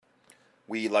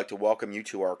We'd like to welcome you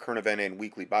to our current event and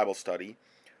weekly Bible study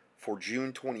for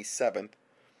June 27th,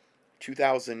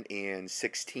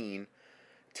 2016.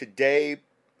 Today,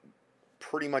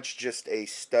 pretty much just a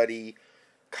study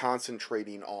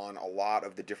concentrating on a lot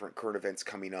of the different current events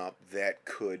coming up that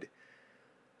could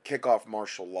kick off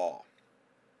martial law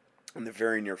in the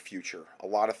very near future. A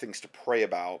lot of things to pray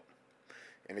about.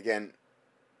 And again,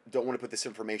 don't want to put this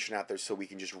information out there so we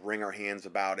can just wring our hands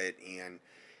about it and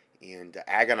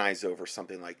agonize over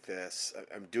something like this.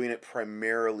 I'm doing it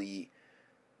primarily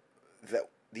that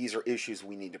these are issues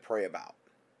we need to pray about,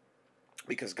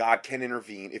 because God can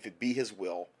intervene if it be His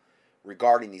will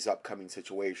regarding these upcoming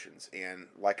situations. And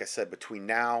like I said, between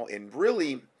now and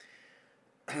really,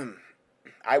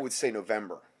 I would say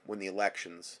November, when the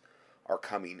elections are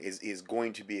coming, is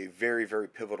going to be a very, very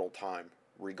pivotal time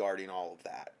regarding all of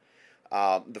that.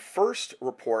 The first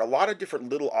report, a lot of different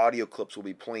little audio clips will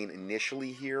be playing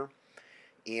initially here,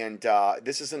 and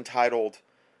this is entitled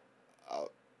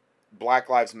Black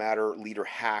Lives Matter Leader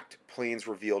Hacked, Plans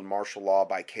Revealed Martial Law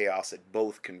by Chaos at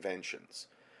Both Conventions.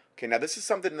 Okay, now this is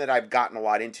something that I've gotten a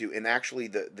lot into, and actually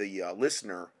the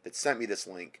listener that sent me this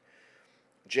link,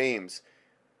 James,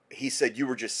 he said, you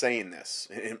were just saying this,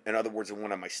 in other words, in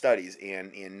one of my studies,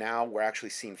 and now we're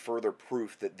actually seeing further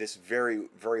proof that this very,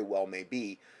 very well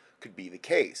could be the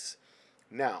case.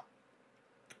 Now,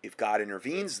 if God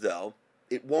intervenes, though,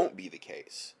 it won't be the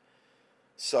case.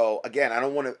 So again, I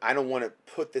don't want to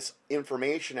put this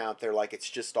information out there like it's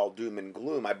just all doom and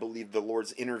gloom. I believe the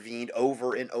Lord's intervened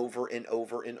over and over and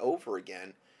over and over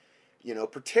again,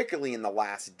 particularly in the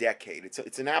last decade.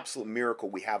 It's an absolute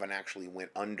miracle we haven't actually went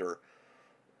under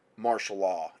martial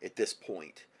law at this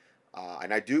point.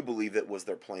 And I do believe it was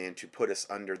their plan to put us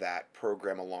under that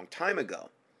program a long time ago.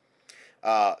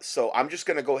 So I'm just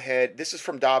going to go ahead. This is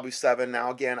from Dabu7.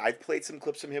 Now, again, I've played some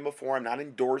clips from him before. I'm not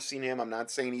endorsing him. I'm not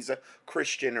saying he's a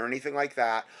Christian or anything like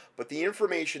that. But the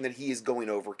information that he is going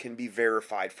over can be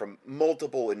verified from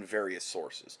multiple and various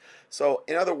sources. So,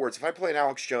 in other words, if I play an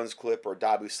Alex Jones clip or a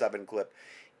Dabu7 clip,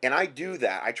 and I do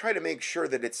that, I try to make sure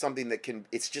that it's something that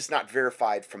it's just not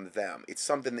verified from them. It's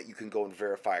something that you can go and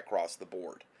verify across the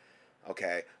board,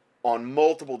 okay, on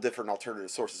multiple different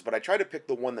alternative sources. But I try to pick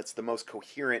the one that's the most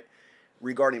coherent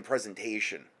regarding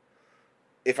presentation.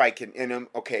 If I can, and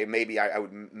okay, maybe I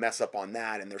would mess up on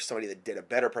that, and there's somebody that did a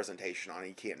better presentation on it.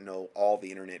 You can't know all the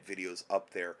internet videos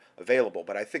up there available,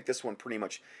 but I think this one pretty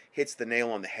much hits the nail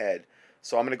on the head.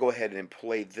 So I'm going to go ahead and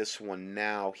play this one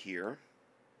now here.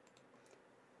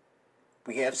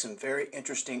 We have some very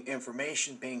interesting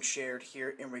information being shared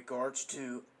here in regards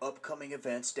to upcoming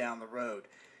events down the road.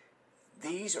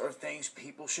 These are things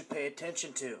people should pay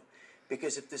attention to,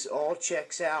 because if this all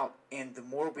checks out, and the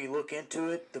more we look into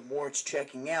it, the more it's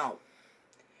checking out,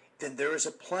 then there is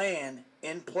a plan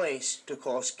in place to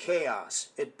cause chaos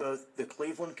at both the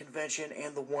Cleveland Convention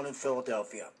and the one in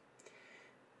Philadelphia.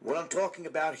 What I'm talking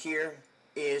about here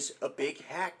is a big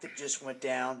hack that just went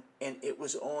down, and it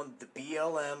was on the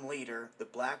BLM leader, the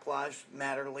Black Lives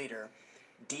Matter leader,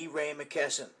 D. Ray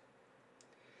McKesson.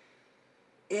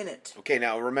 In it. Okay,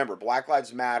 now remember, Black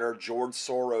Lives Matter, George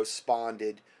Soros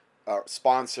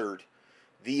sponsored.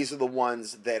 These are the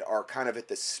ones that are kind of at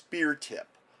the spear tip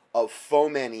of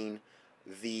fomenting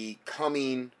the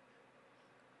coming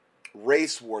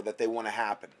race war that they want to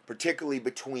happen, particularly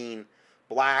between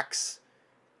blacks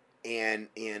and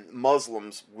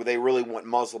Muslims, where they really want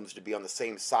Muslims to be on the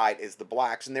same side as the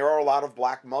blacks. And there are a lot of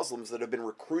black Muslims that have been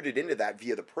recruited into that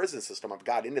via the prison system. I've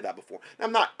got into that before.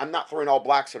 And I'm not throwing all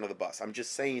blacks under the bus. I'm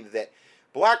just saying that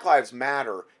Black Lives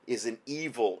Matter is an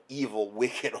evil, evil,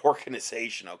 wicked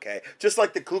organization, okay? Just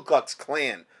like the Ku Klux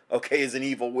Klan, okay, is an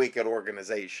evil, wicked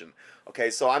organization. Okay,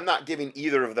 so I'm not giving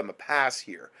either of them a pass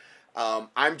here.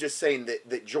 I'm just saying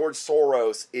that George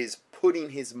Soros is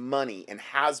putting his money, and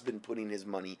has been putting his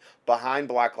money, behind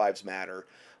Black Lives Matters,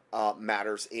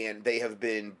 and they have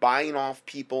been buying off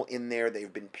people in there.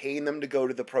 They've been paying them to go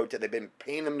to the protest. They've been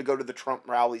paying them to go to the Trump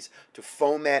rallies, to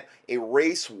foment a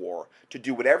race war, to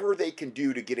do whatever they can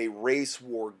do to get a race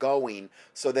war going,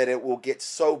 so that it will get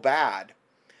so bad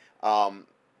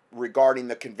regarding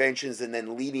the conventions, and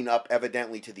then leading up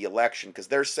evidently to the election, because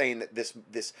they're saying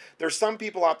that there's some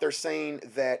people out there saying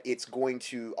that it's going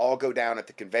to all go down at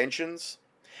the conventions,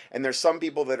 and there's some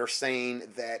people that are saying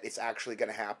that it's actually going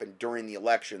to happen during the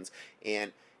elections,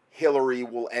 and Hillary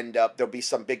will end up, there'll be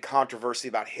some big controversy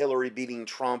about Hillary beating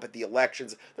Trump at the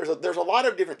elections. There's a lot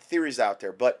of different theories out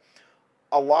there, but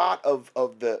a lot of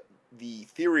the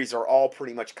theories are all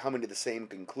pretty much coming to the same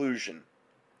conclusion.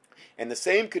 And the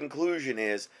same conclusion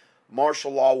is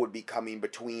martial law would be coming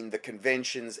between the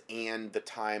conventions and the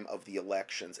time of the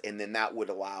elections, and then that would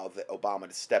allow Obama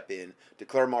to step in,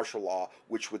 declare martial law,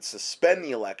 which would suspend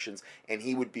the elections, and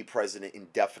he would be president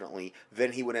indefinitely.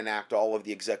 Then he would enact all of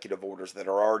the executive orders that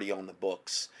are already on the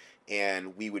books,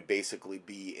 and we would basically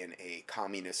be in a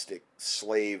communistic,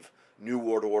 slave, New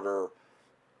World Order,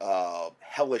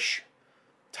 hellish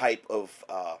type of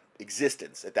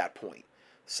existence at that point.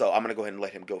 So I'm going to go ahead and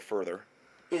let him go further.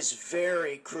 Is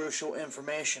very crucial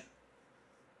information.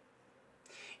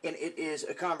 And it is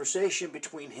a conversation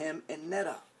between him and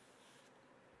Netta.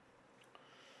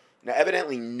 Now,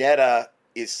 evidently, Netta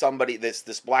is somebody,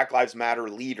 this Black Lives Matter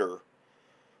leader,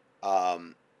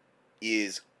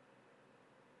 is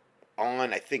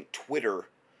on, I think, Twitter,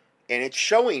 and he's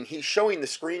showing the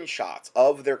screenshots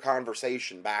of their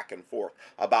conversation back and forth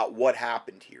about what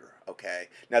happened here. Okay,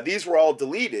 now these were all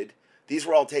deleted. These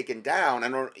were all taken down. I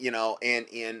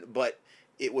don't, but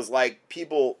it was like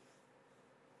people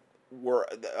were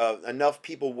enough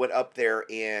people went up there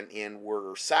and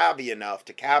were savvy enough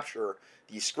to capture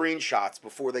these screenshots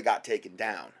before they got taken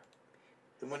down.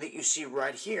 The one that you see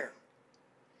right here.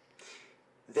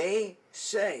 They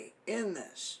say in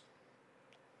this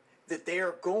that they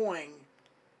are going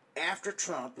after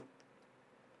Trump,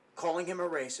 calling him a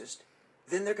racist.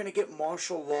 Then they're going to get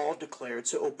martial law declared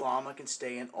so Obama can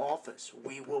stay in office.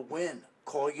 We will win.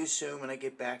 Call you soon when I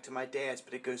get back to my dad's.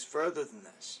 But it goes further than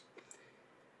this.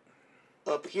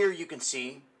 Up here you can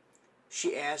see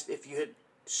she asked if you had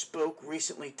spoke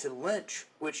recently to Lynch,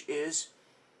 which is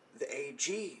the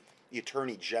AG. The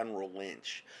Attorney General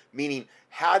Lynch. Meaning,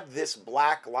 had this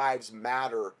Black Lives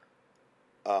Matter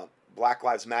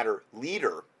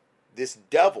leader, this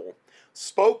devil,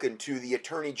 spoken to the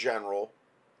Attorney General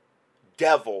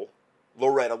devil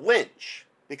Loretta Lynch,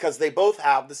 because they both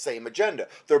have the same agenda.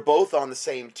 They're both on the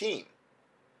same team.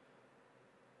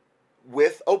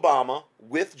 With Obama,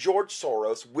 with George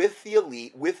Soros, with the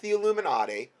elite, with the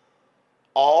Illuminati,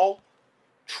 all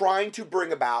trying to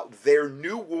bring about their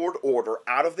new world order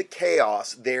out of the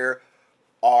chaos they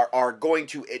are going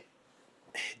to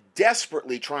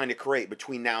desperately trying to create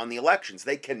between now and the elections.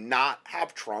 They cannot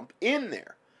have Trump in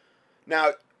there.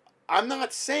 Now, I'm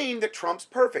not saying that Trump's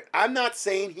perfect. I'm not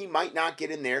saying he might not get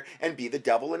in there and be the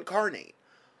devil incarnate.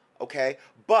 Okay?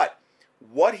 But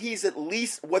what's at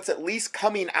least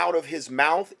coming out of his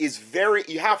mouth is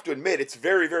you have to admit, it's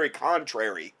very, very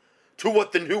contrary to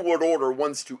what the New World Order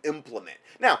wants to implement.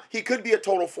 Now, he could be a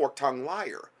total fork-tongued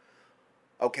liar.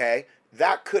 Okay?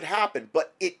 That could happen.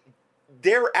 But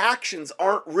their actions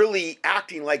aren't really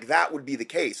acting like that would be the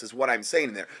case, is what I'm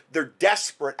saying there. They're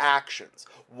desperate actions.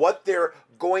 What they're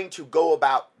going to go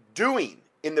about doing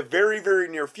in the very, very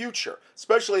near future,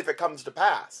 especially if it comes to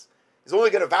pass, is only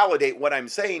going to validate what I'm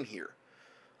saying here.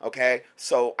 Okay?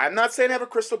 So I'm not saying I have a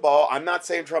crystal ball. I'm not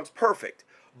saying Trump's perfect.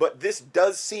 But this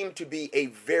does seem to be a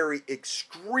very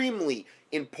extremely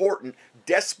important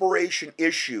desperation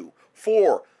issue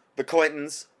for the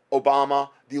Clintons, Obama,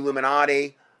 the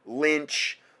Illuminati,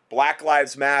 Lynch, Black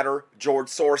Lives Matter, George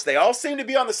Soros. They all seem to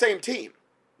be on the same team.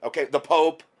 Okay, the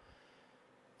Pope.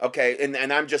 Okay, and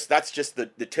that's just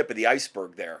the tip of the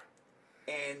iceberg there.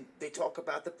 And they talk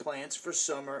about the plans for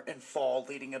summer and fall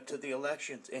leading up to the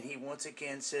elections. And he once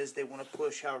again says they want to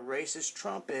push how racist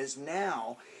Trump is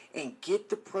now and get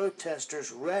the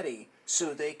protesters ready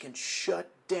so they can shut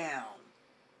down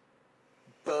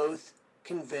both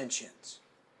conventions.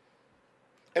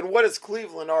 And what has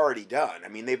Cleveland already done? I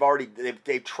mean,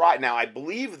 they've tried. Now, I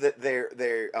believe that there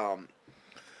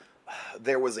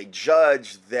was a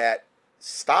judge that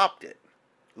stopped it,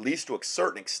 at least to a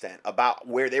certain extent, about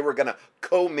where they were going to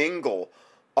commingle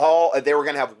they were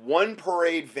going to have one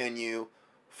parade venue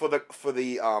for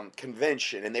the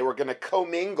convention, and they were going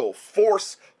to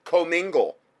force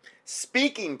commingle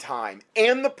speaking time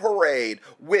and the parade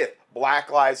with Black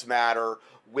Lives Matter,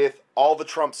 with all the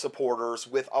Trump supporters,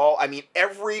 with all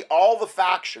the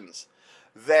factions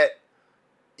that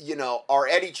are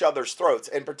at each other's throats,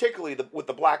 and particularly with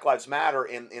the Black Lives Matter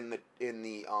in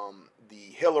the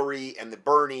Hillary and the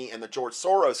Bernie and the George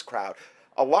Soros crowd.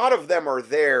 A lot of them are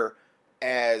there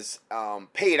as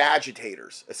paid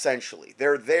agitators, essentially.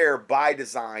 They're there by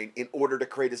design in order to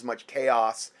create as much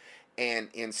chaos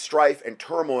and strife and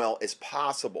turmoil as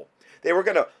possible. They were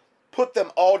going to put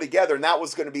them all together, and that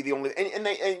was going to be the only. And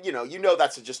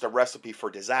that's just a recipe for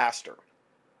disaster.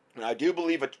 And I do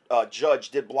believe a judge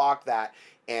did block that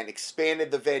and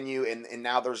expanded the venue, and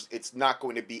now it's not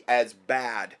going to be as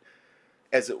bad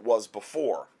as it was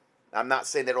before. I'm not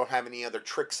saying they don't have any other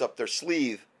tricks up their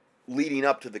sleeve leading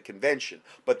up to the convention,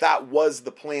 but that was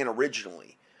the plan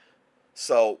originally.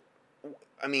 So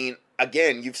I mean,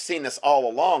 again, you've seen this all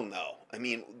along, though. I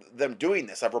mean, them doing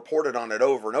this, I've reported on it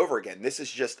over and over again. This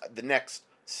is just the next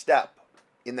step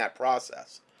in that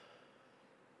process.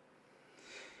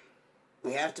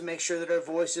 We have to make sure that our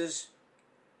voices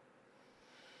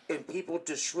and people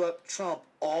disrupt Trump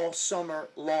all summer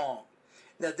long.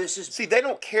 Now, this is... See, they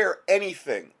don't care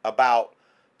anything about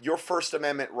your First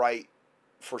Amendment right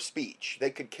for speech.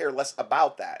 They could care less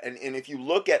about that. And if you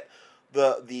look at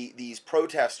these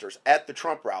protesters at the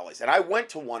Trump rallies, and I went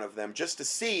to one of them just to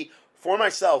see for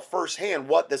myself firsthand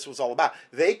what this was all about.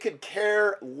 They could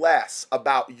care less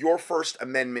about your First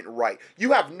Amendment right.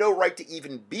 You have no right to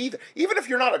even be there. Even if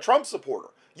you're not a Trump supporter,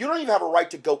 you don't even have a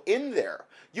right to go in there.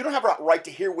 You don't have a right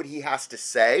to hear what he has to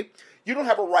say. You don't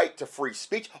have a right to free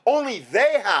speech. Only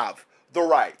they have the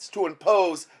rights to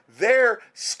impose their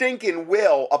stinking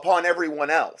will upon everyone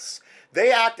else.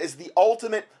 They act as the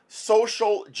ultimate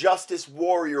social justice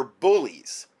warrior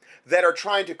bullies that are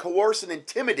trying to coerce and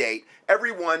intimidate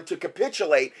everyone to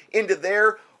capitulate into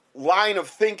their line of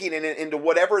thinking and into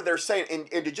whatever they're saying,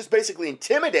 and to just basically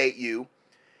intimidate you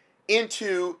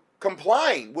into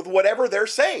complying with whatever they're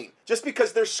saying just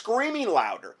because they're screaming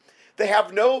louder. They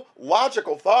have no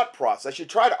logical thought process. You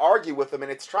try to argue with them,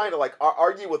 and it's trying to like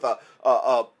argue with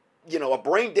a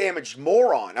brain damaged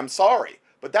moron. I'm sorry,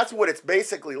 but that's what it's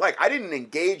basically like. I didn't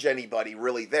engage anybody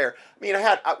really there. I mean,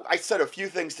 I said a few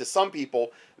things to some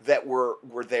people that were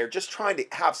there just trying to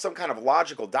have some kind of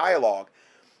logical dialogue.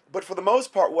 But for the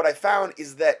most part, what I found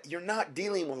is that you're not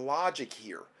dealing with logic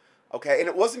here. Okay? And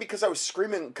it wasn't because I was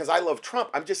screaming because I love Trump.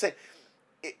 I'm just saying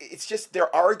it's just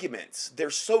their arguments. They're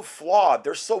so flawed.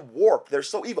 They're so warped. They're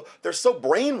so evil. They're so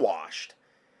brainwashed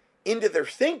into their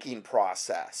thinking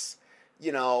process.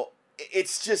 You know,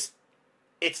 it's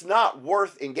not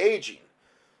worth engaging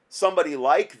somebody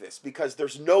like this because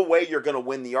there's no way you're going to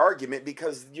win the argument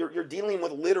because you're dealing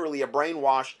with literally a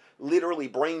brainwashed, literally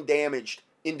brain damaged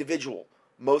individual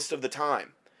most of the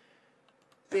time.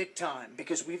 Big time,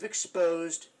 because we've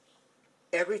exposed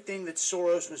everything that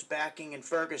Soros was backing in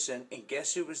Ferguson, and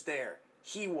guess who was there?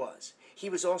 He was. He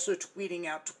was also tweeting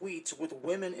out tweets with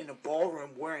women in a ballroom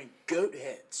wearing goat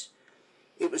heads.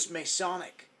 It was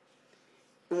Masonic.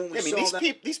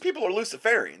 These people are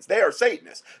Luciferians. They are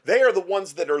Satanists. They are the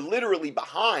ones that are literally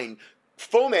behind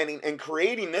fomenting and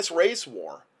creating this race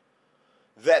war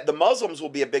that the Muslims will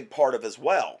be a big part of as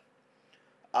well.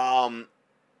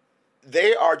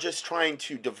 They are just trying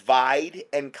to divide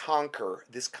and conquer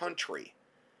this country.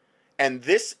 And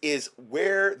this is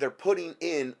where they're putting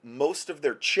in most of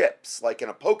their chips. Like in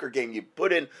a poker game, you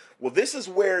put in, well, this is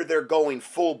where they're going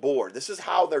full board. This is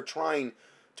how they're trying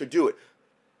to do it.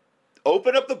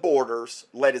 Open up the borders,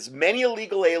 let as many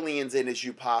illegal aliens in as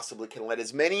you possibly can, let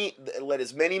as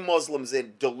many Muslims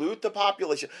in, dilute the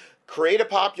population, create a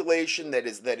population that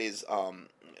is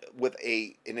with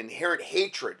an inherent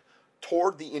hatred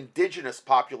toward the indigenous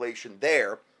population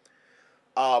there.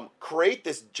 Create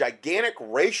this gigantic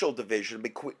racial division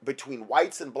between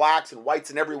whites and blacks and whites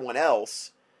and everyone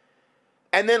else,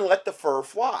 and then let the fur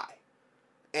fly.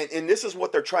 And this is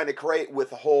what they're trying to create with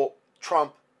the whole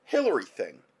Trump-Hillary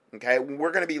thing. Okay,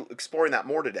 we're going to be exploring that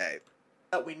more today.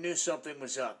 We knew something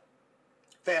was up.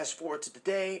 Fast forward to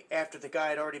today, after the guy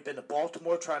had already been to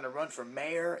Baltimore trying to run for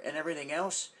mayor and everything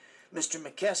else, Mr.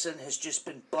 McKesson has just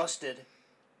been busted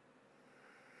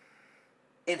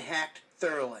and hacked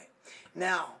thoroughly.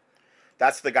 Now,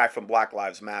 that's the guy from Black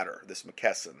Lives Matter, this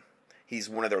McKesson. He's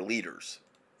one of their leaders.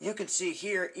 You can see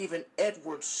here even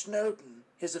Edward Snowden,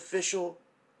 his official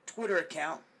Twitter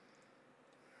account,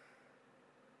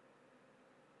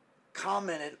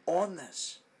 commented on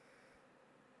this.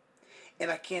 And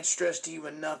I can't stress to you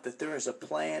enough that there is a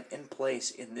plan in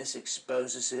place, and this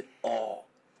exposes it all.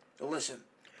 Listen.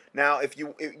 Now, if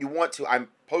you want to, I'm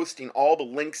posting all the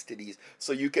links to these,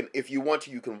 so you can, if you want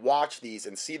to, you can watch these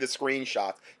and see the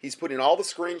screenshots. He's putting all the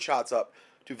screenshots up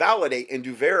to validate and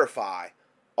to verify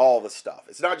all the stuff.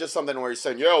 It's not just something where he's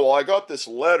saying, yeah, well, I got this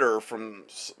letter from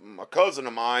a cousin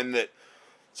of mine that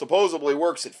supposedly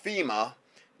works at FEMA.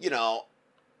 You know,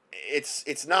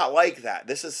 it's not like that.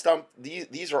 This is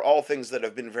these are all things that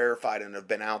have been verified and have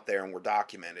been out there and were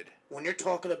documented. When you're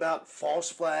talking about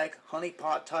false flag,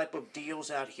 honeypot type of deals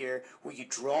out here where you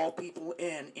draw people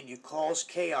in and you cause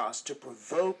chaos to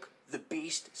provoke the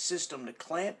beast system to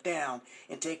clamp down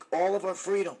and take all of our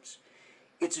freedoms,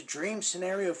 it's a dream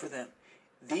scenario for them.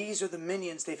 These are the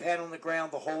minions they've had on the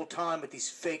ground the whole time with these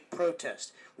fake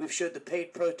protests. We've showed the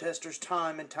paid protesters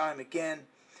time and time again.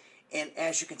 And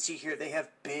as you can see here, they have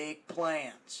big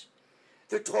plans.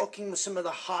 They're talking with some of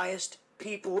the highest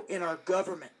people in our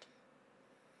government.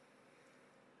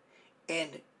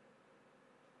 And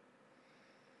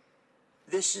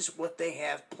This is what they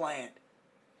have planned.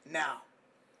 Now,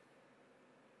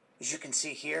 as you can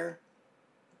see here,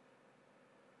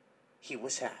 he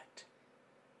was hacked.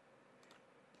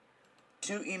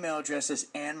 2 email addresses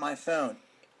and my phone.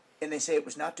 And they say it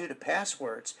was not due to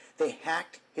passwords. They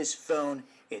hacked his phone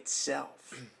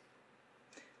itself.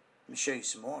 Let me show you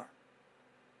some more.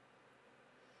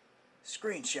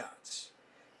 Screenshots.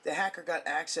 The hacker got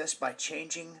access by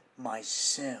changing my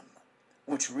SIM,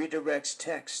 which redirects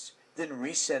text, then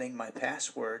resetting my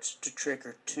passwords to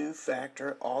trigger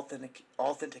two-factor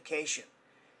authentication.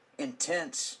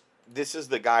 Intense. This is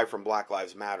the guy from Black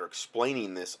Lives Matter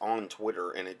explaining this on Twitter,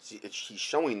 and he's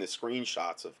showing the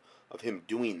screenshots of him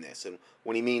doing this. And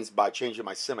when he means by changing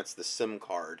my SIM, it's the SIM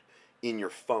card in your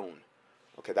phone.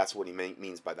 Okay, that's what he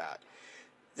means by that.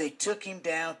 They took him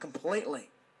down completely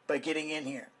by getting in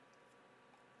here.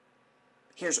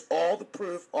 Here's all the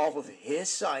proof off of his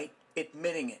site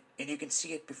admitting it, and you can see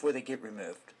it before they get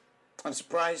removed. I'm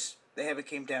surprised they haven't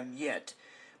came down yet,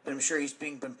 but I'm sure he's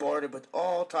being bombarded with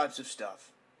all types of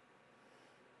stuff.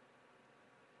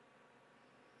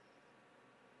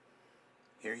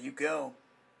 Here you go.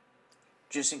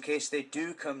 Just in case they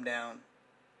do come down,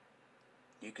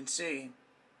 you can see.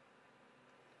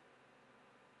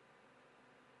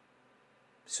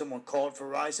 Someone called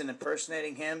Verizon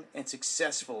impersonating him and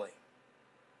successfully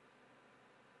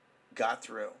got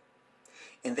through.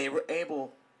 And they were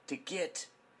able to get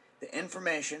the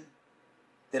information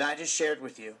that I just shared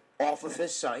with you off of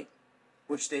his site,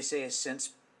 which they say has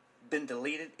since been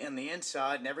deleted in the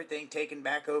inside and everything taken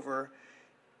back over,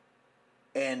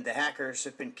 and the hackers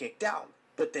have been kicked out.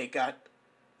 But they got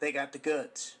the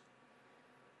goods.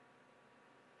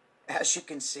 As you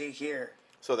can see here.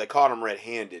 So they caught him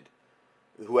red-handed.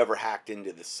 Whoever hacked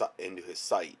into his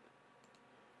site.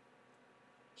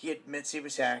 He admits he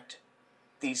was hacked.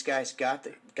 These guys got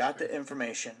the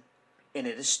information, and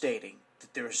it is stating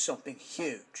that there is something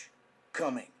huge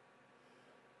coming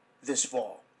this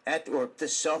fall, or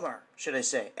this summer, should I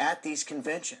say, at these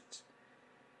conventions.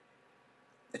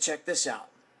 Now check this out.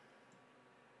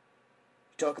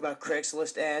 We talk about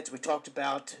Craigslist ads. We talked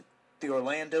about the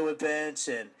Orlando events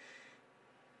and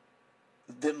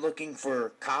them looking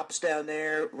for cops down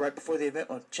there right before the event.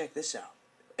 Well, check this out.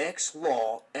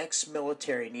 Ex-law,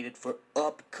 ex-military needed for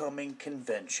upcoming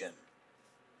convention.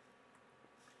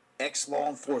 Ex-law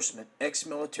enforcement,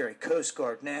 ex-military, Coast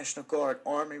Guard, National Guard,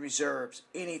 Army Reserves,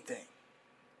 anything.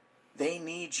 They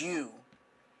need you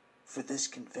for this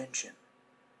convention.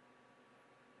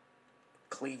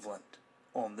 Cleveland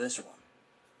on this one.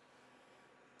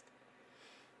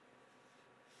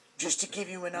 Just to give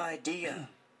you an idea,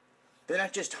 they're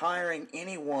not just hiring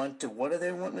anyone to, what do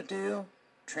they want to do?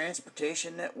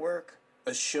 Transportation network,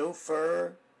 a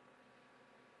chauffeur,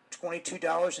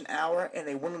 $22 an hour, and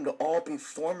they want them to all be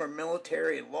former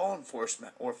military and law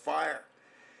enforcement or fire.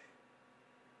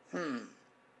 The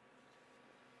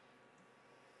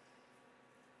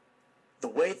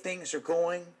way things are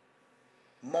going,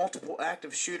 multiple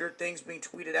active shooter things being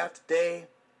tweeted out today,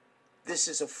 this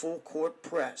is a full court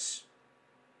press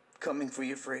coming for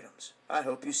your freedoms. I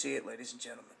hope you see it, ladies and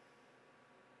gentlemen.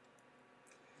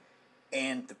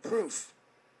 And the proof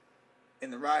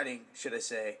in the writing, should I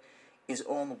say, is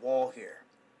on the wall here.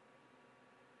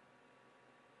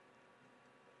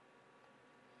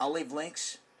 I'll leave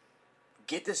links.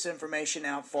 Get this information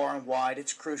out far and wide.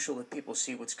 It's crucial that people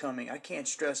see what's coming. I can't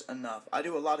stress enough. I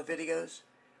do a lot of videos,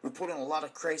 reporting a lot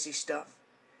of crazy stuff.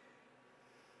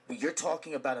 But you're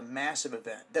talking about a massive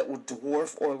event that will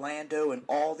dwarf Orlando and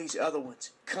all these other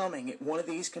ones coming at one of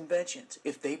these conventions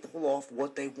if they pull off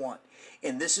what they want.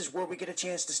 And this is where we get a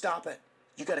chance to stop it.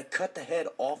 You got to cut the head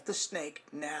off the snake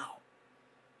now.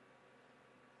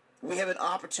 We have an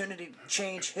opportunity to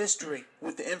change history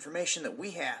with the information that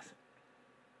we have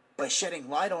by shedding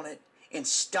light on it and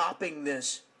stopping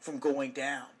this from going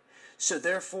down. So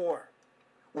therefore,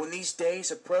 when these days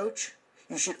approach,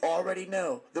 you should already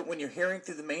know that when you're hearing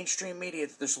through the mainstream media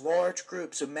that there's large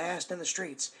groups amassed in the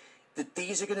streets, that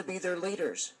these are going to be their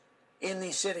leaders in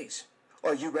these cities.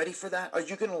 Are you ready for that? Are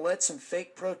you going to let some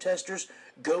fake protesters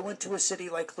go into a city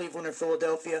like Cleveland or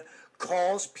Philadelphia,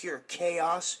 cause pure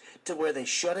chaos to where they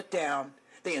shut it down,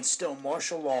 they instill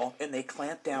martial law, and they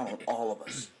clamp down on all of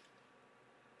us?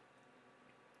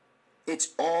 It's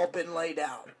all been laid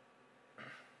out.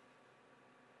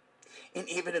 And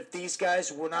even if these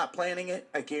guys were not planning it,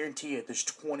 I guarantee you there's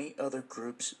 20 other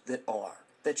groups that are.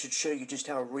 That should show you just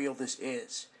how real this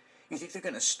is. You think they're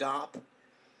going to stop?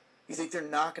 You think they're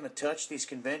not going to touch these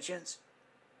conventions?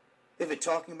 They've been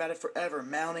talking about it forever,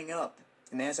 mounting up.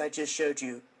 And as I just showed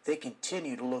you, they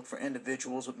continue to look for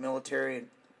individuals with military and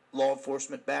law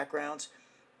enforcement backgrounds.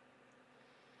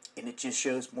 And it just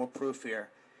shows more proof here.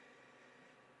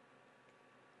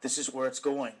 This is where it's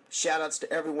going. Shout outs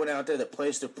to everyone out there that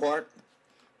plays their part.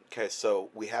 Okay, so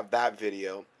we have that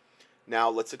video. Now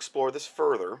let's explore this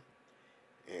further,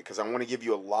 because I want to give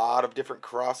you a lot of different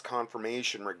cross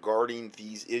confirmation regarding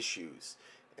these issues.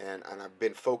 And I've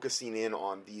been focusing in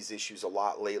on these issues a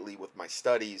lot lately with my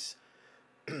studies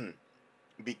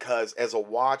because as a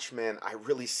watchman, I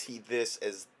really see this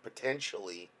as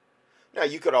potentially. Now,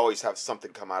 you could always have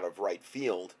something come out of right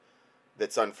field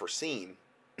that's unforeseen,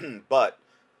 but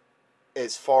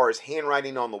as far as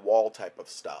handwriting on the wall type of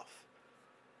stuff,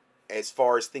 as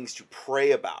far as things to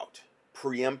pray about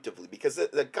preemptively, because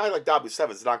the guy like Dabu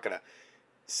Seva is not going to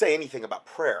say anything about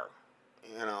prayer.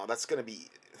 You know, that's going to be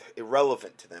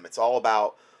irrelevant to them. It's all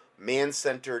about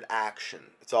man-centered action.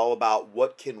 It's all about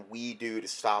what can we do to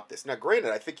stop this. Now,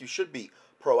 granted, I think you should be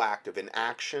proactive in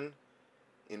action,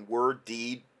 in word,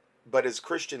 deed, but as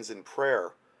Christians in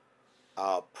prayer,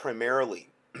 primarily,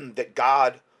 that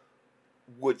God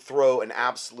would throw an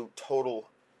absolute, total,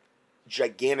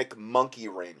 gigantic monkey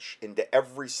wrench into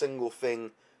every single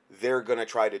thing they're going to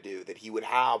try to do. That he would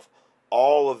have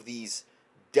all of these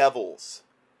devils,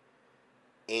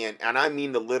 and I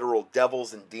mean the literal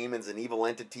devils and demons and evil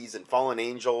entities and fallen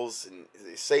angels and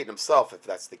Satan himself, if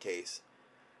that's the case,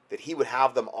 that he would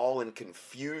have them all in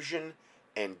confusion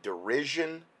and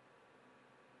derision,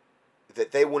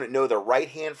 that they wouldn't know their right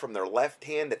hand from their left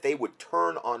hand, that they would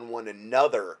turn on one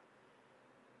another,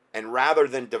 and rather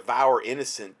than devour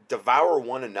innocent, devour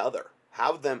one another.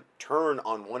 Have them turn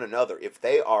on one another. If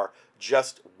they are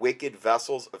just wicked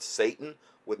vessels of Satan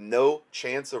with no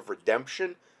chance of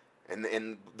redemption,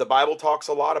 and the Bible talks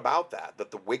a lot about that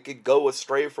the wicked go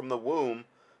astray from the womb,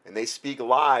 and they speak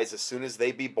lies as soon as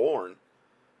they be born.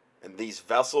 And these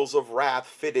vessels of wrath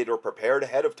fitted or prepared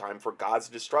ahead of time for God's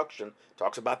destruction.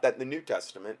 Talks about that in the New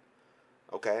Testament.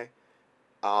 Okay?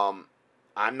 I'm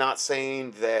not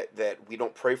saying that we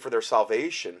don't pray for their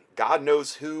salvation. God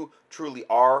knows who truly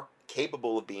are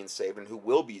capable of being saved and who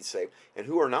will be saved and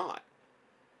who are not.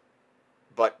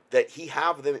 But that he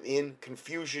have them in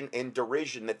confusion and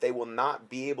derision, that they will not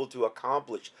be able to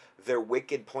accomplish their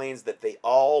wicked plans, that they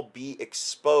all be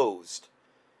exposed.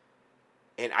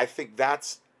 And I think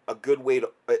that's a good way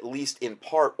to, at least in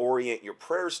part, orient your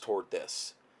prayers toward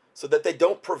this, so that they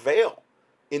don't prevail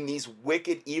in these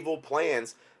wicked, evil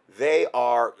plans. They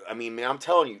are, I mean, I'm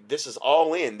telling you, this is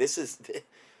all in. This is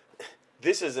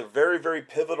a very, very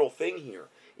pivotal thing here.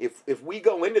 If we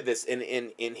go into this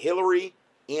in Hillary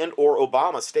and or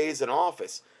Obama stays in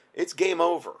office, it's game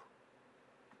over.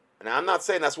 And I'm not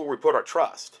saying that's where we put our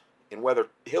trust, in whether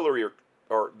Hillary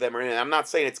or them are in. I'm not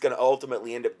saying it's going to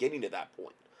ultimately end up getting to that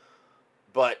point.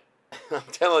 But I'm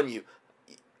telling you,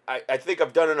 I think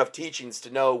I've done enough teachings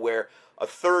to know where a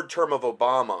third term of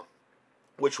Obama,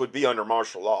 which would be under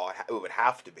martial law, it would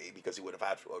have to be, because he would have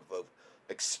had to have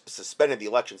suspended the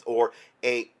elections, or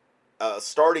a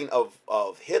starting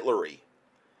of Hillary,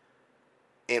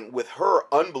 and with her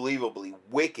unbelievably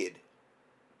wicked,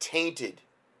 tainted,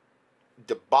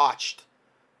 debauched,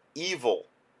 evil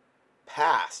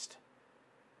past.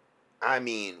 I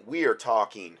mean, we are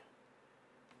talking,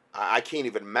 I can't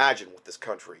even imagine what this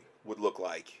country would look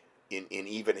like in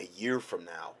even a year from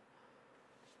now.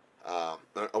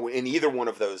 In either one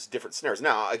of those different scenarios.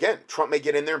 Now, again, Trump may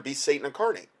get in there and be Satan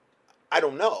incarnate. I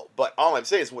don't know. But all I'm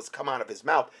saying is what's come out of his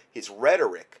mouth, his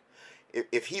rhetoric.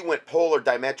 If he went polar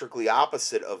diametrically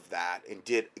opposite of that and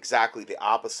did exactly the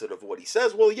opposite of what he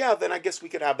says, well, yeah, then I guess we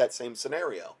could have that same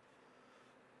scenario.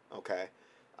 Okay?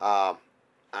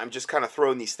 I'm just kind of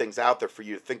throwing these things out there for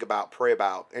you to think about, pray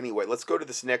about. Anyway, let's go to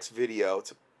this next video.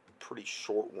 It's a pretty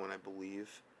short one, I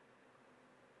believe.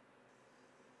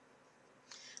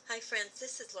 Hi friends,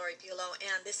 this is Lori Bulow,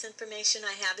 and this information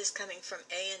I have is coming from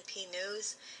A&P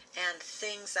News, and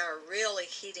things are really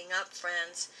heating up,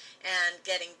 friends, and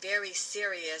getting very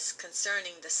serious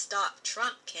concerning the Stop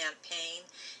Trump campaign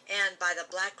and by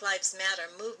the Black Lives Matter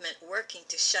movement working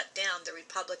to shut down the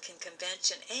Republican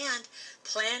convention and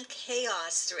plan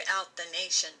chaos throughout the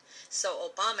nation so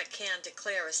Obama can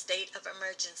declare a state of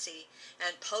emergency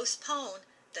and postpone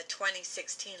the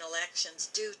 2016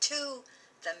 elections due to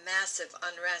the massive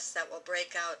unrest that will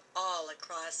break out all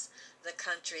across the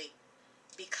country.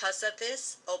 Because of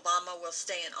this, Obama will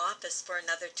stay in office for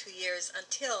another 2 years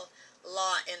until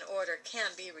law and order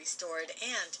can be restored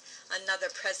and another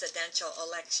presidential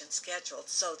election scheduled,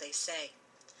 so they say.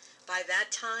 By that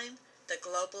time, the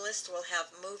globalists will have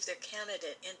moved their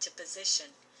candidate into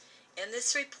position. In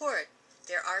this report,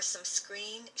 there are some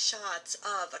screenshots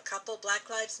of a couple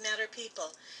Black Lives Matter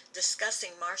people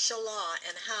discussing martial law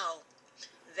and how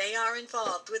they are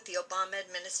involved with the Obama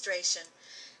administration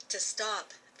to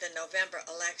stop the November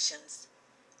elections.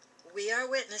 We are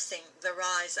witnessing the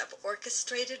rise of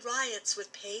orchestrated riots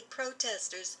with paid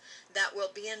protesters that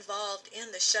will be involved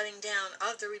in the shutting down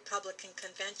of the Republican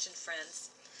convention,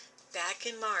 friends. Back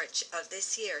in March of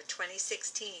this year,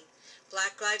 2016,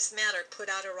 Black Lives Matter put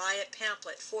out a riot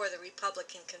pamphlet for the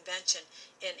Republican convention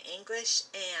in English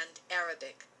and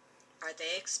Arabic. Are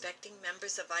they expecting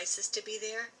members of ISIS to be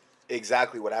there?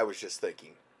 Exactly what I was just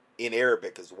thinking. In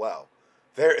Arabic as well.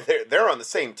 They're on the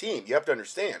same team. You have to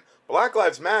understand. Black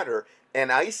Lives Matter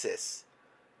and ISIS,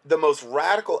 the most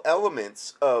radical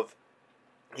elements of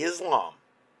Islam,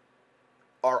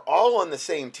 are all on the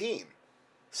same team.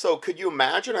 So could you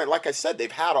imagine? Like I said,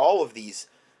 they've had all of these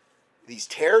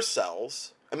terror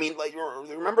cells. I mean, like,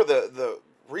 remember the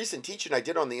recent teaching I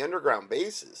did on the underground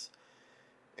bases,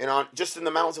 and on just in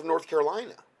the mountains of North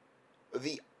Carolina,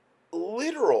 the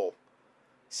literal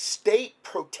state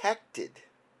protected.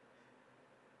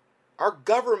 Our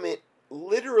government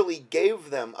literally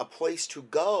gave them a place to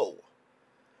go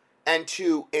and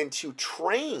to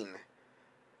train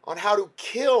on how to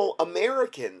kill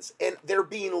Americans, and they're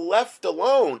being left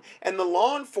alone, and the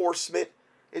law enforcement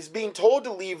is being told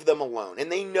to leave them alone,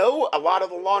 and they know, a lot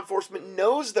of the law enforcement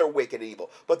knows they're wicked and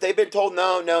evil, but they've been told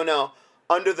no,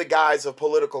 under the guise of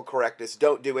political correctness,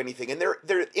 don't do anything. And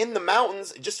they're in the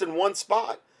mountains, just in one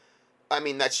spot. I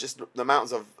mean, that's just the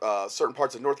mountains of certain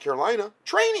parts of North Carolina,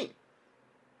 training.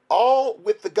 All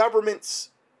with the government's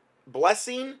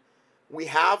blessing. We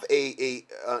have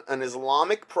an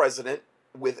Islamic president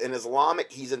with an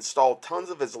Islamic. He's installed tons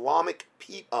of Islamic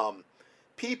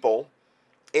people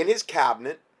in his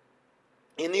cabinet,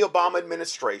 in the Obama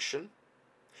administration,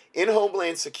 in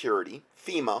Homeland Security,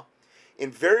 FEMA, in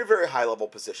very, very high-level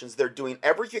positions. They're doing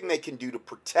everything they can do to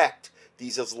protect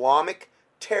these Islamic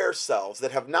terror cells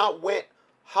that have not went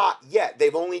hot yet.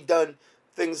 They've only done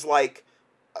things like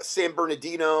San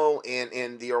Bernardino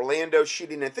and the Orlando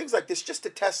shooting and things like this just to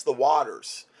test the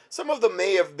waters. Some of them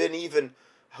may have been even,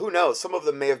 who knows, some of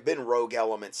them may have been rogue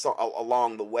elements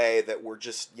along the way that were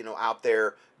just, out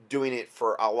there doing it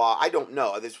for Allah. I don't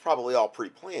know. It's probably all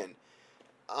pre-planned.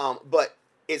 But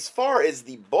as far as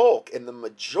the bulk and the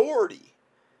majority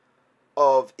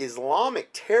of Islamic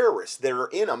terrorists that are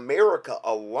in America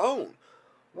alone,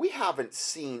 we haven't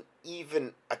seen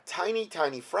even a tiny,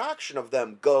 tiny fraction of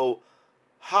them go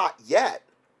hot yet.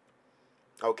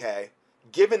 Okay?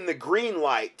 Given the green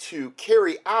light to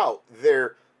carry out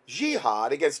their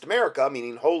jihad against America,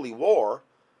 meaning holy war,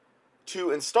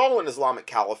 to install an Islamic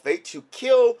caliphate, to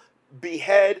kill,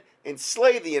 behead, and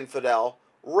slay the infidel,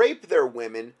 rape their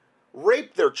women,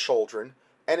 rape their children,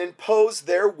 and impose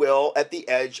their will at the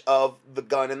edge of the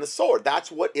gun and the sword.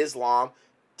 That's what Islam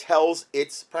tells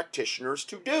its practitioners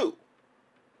to do.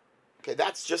 Okay,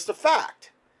 that's just a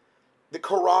fact. The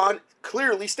Quran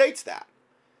clearly states that.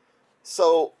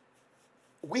 So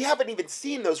we haven't even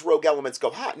seen those rogue elements go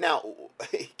hot. Now,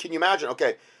 can you imagine?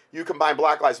 Okay, you combine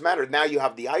Black Lives Matter, now you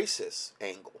have the ISIS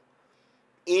angle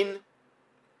in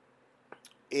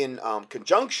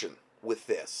conjunction with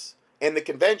this and the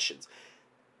conventions.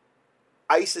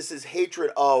 ISIS's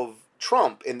hatred of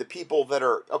Trump and the people that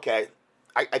are, okay,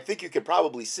 I think you could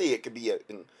probably see it could be an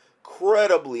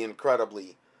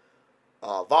incredibly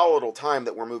volatile time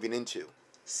that we're moving into.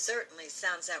 Certainly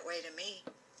sounds that way to me.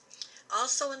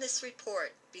 Also in this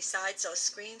report, besides those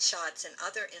screenshots and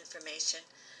other information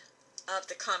of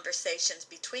the conversations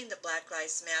between the Black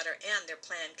Lives Matter and their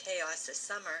planned chaos this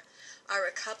summer, are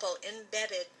a couple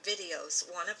embedded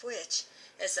videos, one of which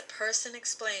is a person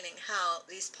explaining how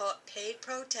these paid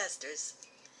protesters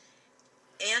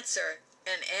answer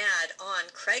an ad on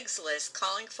Craigslist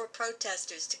calling for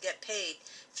protesters to get paid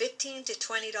 $15 to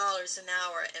 $20 an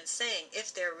hour, and saying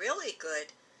if they're really good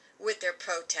with their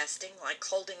protesting, like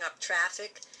holding up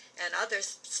traffic and other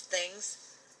things,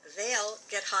 they'll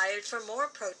get hired for more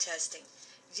protesting.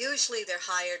 Usually they're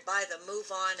hired by the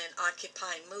Move On and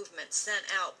Occupy movement sent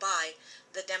out by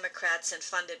the Democrats and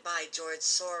funded by George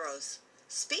Soros.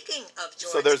 Speaking of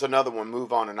George... So there's another one,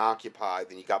 Move On and Occupy.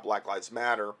 Then you got Black Lives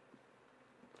Matter.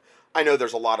 I know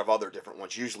there's a lot of other different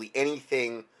ones. Usually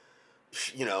anything,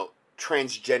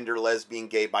 transgender, lesbian,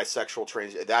 gay,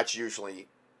 bisexual, that's usually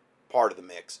part of the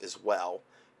mix as well.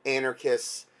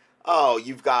 Anarchists. Oh,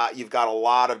 you've got a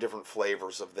lot of different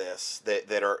flavors of this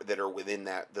that are within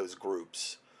those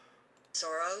groups.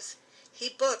 Soros. He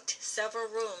booked several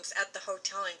rooms at the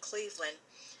hotel in Cleveland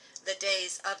the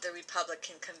days of the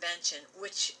Republican convention,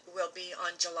 which will be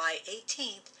on July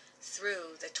 18th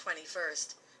through the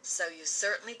 21st. So you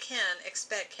certainly can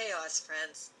expect chaos,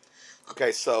 friends.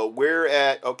 Okay, so we're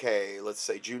at, let's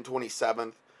say June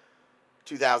 27th,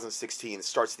 2016. It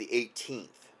starts the 18th.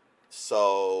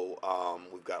 So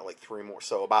we've got like 3 more.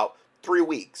 So about 3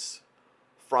 weeks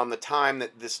from the time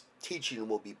that this teaching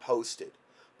will be posted,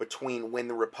 between when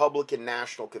the Republican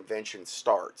National Convention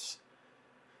starts.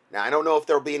 Now, I don't know if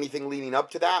there'll be anything leading up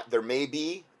to that. There may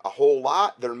be a whole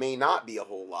lot. There may not be a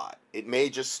whole lot. It may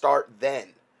just start then.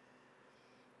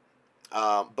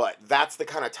 But that's the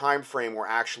kind of time frame we're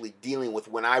actually dealing with,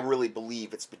 when I really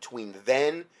believe it's between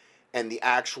then and the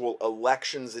actual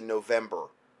elections in November.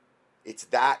 It's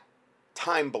that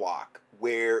time block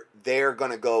where they're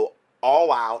going to go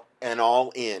all out and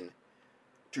all in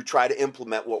to try to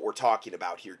implement what we're talking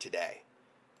about here today.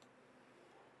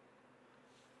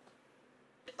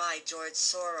 By George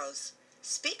Soros.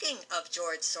 Speaking of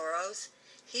George Soros,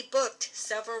 he booked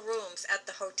several rooms at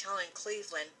the hotel in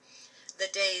Cleveland the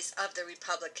days of the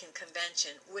Republican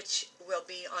convention, which will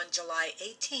be on July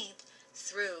 18th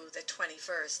through the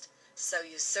 21st. So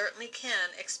you certainly can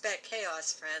expect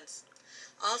chaos, friends.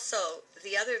 Also,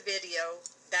 the other video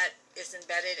that is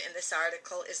embedded in this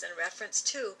article is in reference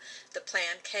to the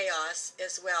planned chaos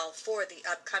as well for the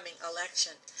upcoming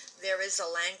election. There is a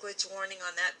language warning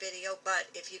on that video, but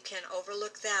if you can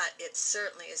overlook that, it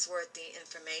certainly is worth the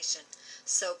information.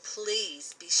 So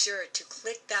please be sure to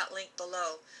click that link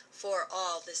below for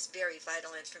all this very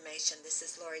vital information. This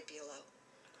is Lori Bulow.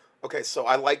 Okay, so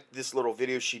I like this little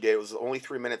video she did. It was only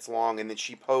 3 minutes long, and then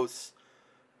she posts,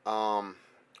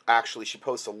 actually she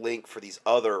posts a link for these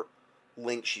other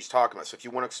links she's talking about. So if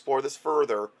you want to explore this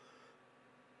further,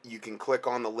 you can click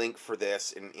on the link for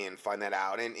this and find that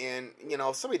out. And you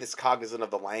know, somebody that's cognizant of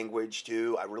the language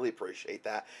too, I really appreciate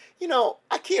that. You know,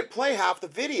 I can't play half the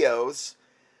videos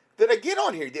that I get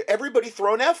on here. Everybody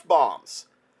throwing F-bombs.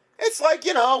 It's like,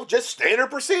 you know, just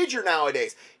standard procedure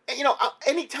nowadays. And, you know,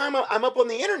 anytime I'm up on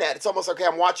the internet, it's almost like, okay,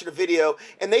 I'm watching a video,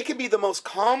 and they can be the most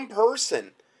calm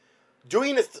person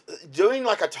doing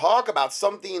like a talk about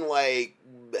something like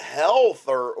health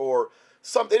or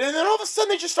something, and then all of a sudden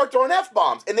they just start throwing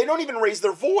F-bombs, and they don't even raise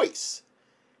their voice.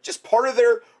 Just part of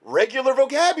their regular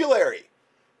vocabulary,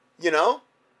 you know?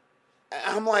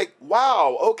 And I'm like,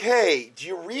 wow, okay, do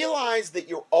you realize that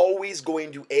you're always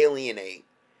going to alienate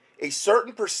a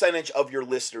certain percentage of your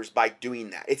listeners by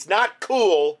doing that? It's not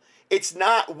cool, it's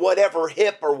not whatever,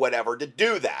 hip or whatever to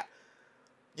do that.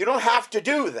 You don't have to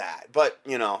do that, but,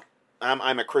 you know,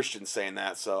 I'm a Christian saying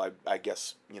that, so I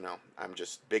guess, you know, I'm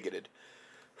just bigoted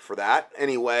for that.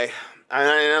 Anyway,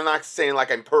 I'm not saying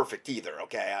like I'm perfect either,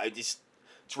 okay? It's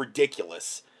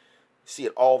ridiculous. See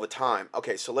it all the time.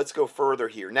 Okay, so let's go further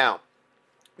here. Now,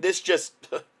 this just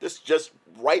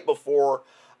right before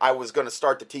I was going to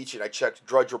start the teaching, I checked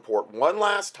Drudge Report one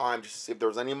last time just to see if there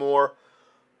was any more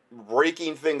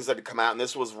breaking things that had come out, and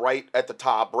this was right at the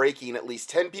top. Breaking: at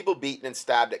least 10 people beaten and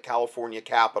stabbed at California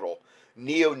Capitol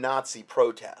neo-Nazi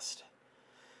protest.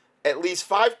 At least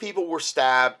 5 people were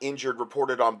stabbed, injuries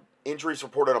reported on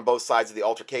both sides of the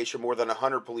altercation. More than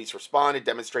 100 police responded.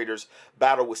 Demonstrators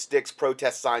battled with sticks,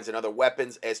 protest signs, and other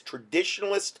weapons as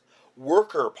Traditionalist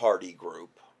Worker Party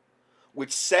group,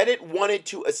 which said it wanted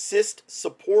to assist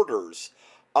supporters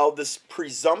of this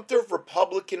presumptive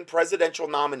Republican presidential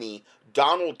nominee,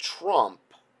 Donald Trump.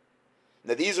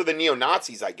 Now, these are the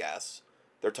neo-Nazis, I guess,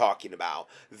 they're talking about.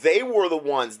 They were the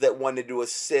ones that wanted to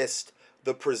assist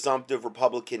the presumptive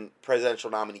Republican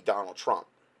presidential nominee, Donald Trump.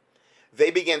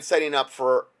 They began setting up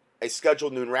for a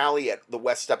scheduled noon rally at the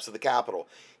west steps of the Capitol.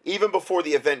 Even before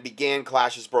the event began,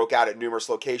 clashes broke out at numerous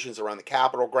locations around the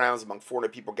Capitol grounds among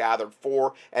 400 people gathered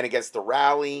for and against the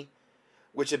rally,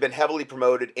 which had been heavily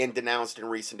promoted and denounced in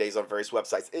recent days on various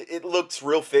websites. It looks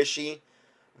real fishy.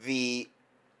 The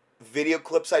video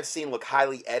clips I've seen look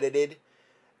highly edited.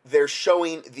 They're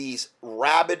showing these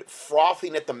rabid,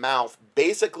 frothing at the mouth,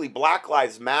 basically Black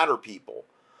Lives Matter people,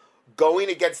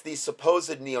 going against these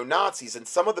supposed neo-Nazis. And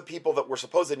some of the people that were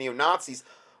supposed neo-Nazis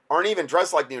aren't even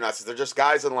dressed like neo-Nazis. They're just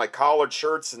guys in like collared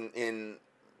shirts and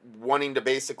wanting to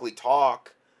basically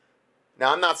talk.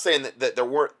 Now, I'm not saying that there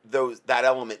weren't that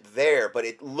element there, but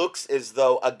it looks as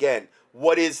though, again,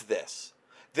 what is this?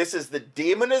 This is the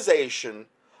demonization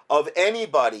of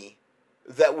anybody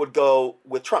that would go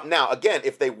with Trump. Now, again,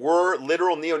 if they were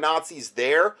literal neo-Nazis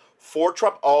there for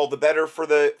Trump, all the better for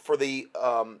the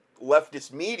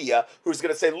leftist media, who's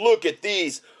going to say, look at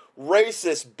these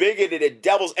racist, bigoted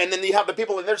devils, and then you have the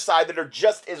people on their side that are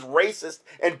just as racist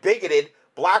and bigoted.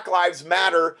 Black Lives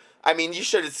Matter. I mean, you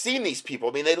should have seen these people.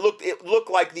 I mean, it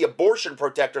looked like the abortion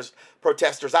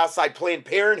protesters outside Planned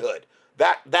Parenthood.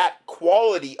 That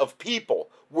quality of people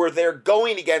where they're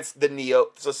going against the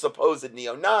supposed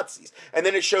neo-Nazis. And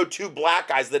then it showed 2 black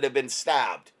guys that had been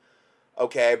stabbed,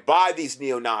 okay, by these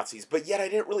neo-Nazis. But yet I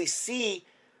didn't really see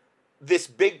this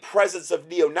big presence of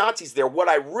neo-Nazis there. What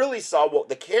I really saw, what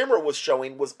the camera was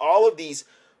showing, was all of these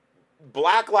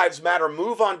Black Lives Matter,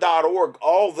 MoveOn.org,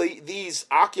 all these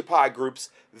Occupy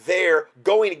groups there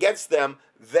going against them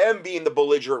being the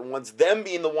belligerent ones, them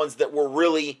being the ones that were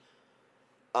really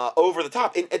over the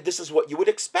top. And this is what you would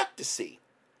expect to see.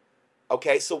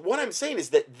 Okay, so what I'm saying is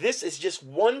that this is just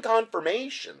one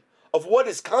confirmation of what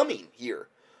is coming here.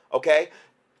 Okay,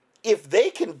 if they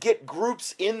can get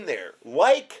groups in there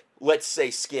like, let's say,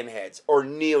 skinheads or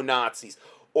neo-Nazis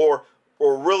or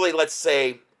really, let's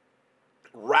say,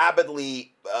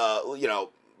 rabidly,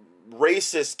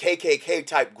 racist KKK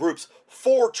type groups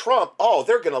for Trump, oh,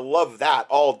 they're going to love that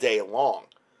all day long.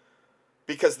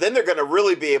 Because then they're going to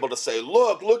really be able to say,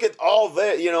 look at all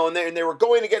that, and they were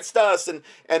going against us, and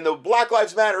the Black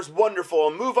Lives Matter is wonderful,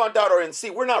 and MoveOn.org, and see,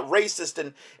 we're not racist,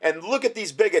 and look at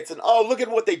these bigots, and oh, look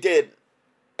at what they did.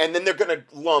 And then they're going to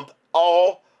lump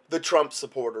all the Trump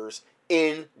supporters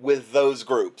in with those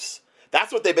groups.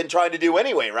 That's what they've been trying to do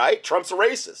anyway, right? Trump's a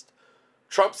racist.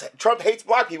 Trump hates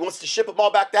black people. He wants to ship them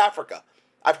all back to Africa.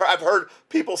 I've heard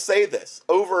people say this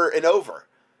over and over.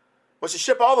 Wants to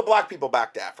ship all the black people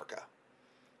back to Africa.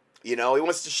 He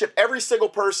wants to ship every single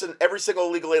person, every single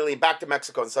illegal alien back to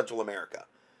Mexico and Central America.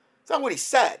 It's not what he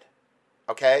said,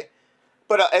 okay?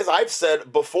 But as I've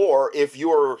said before, if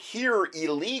you're here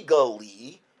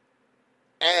illegally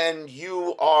and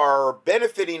you are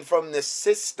benefiting from this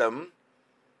system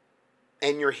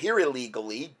and you're here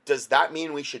illegally, does that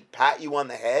mean we should pat you on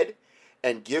the head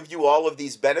and give you all of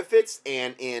these benefits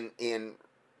and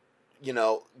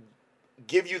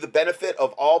give you the benefit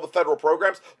of all the federal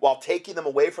programs while taking them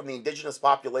away from the indigenous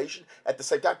population at the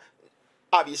same time?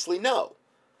 Obviously, no.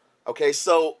 Okay,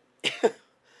 so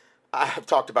I've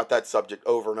talked about that subject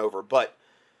over and over, but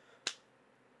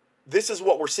this is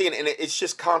what we're seeing, and it's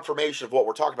just confirmation of what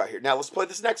we're talking about here. Now, let's play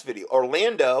this next video.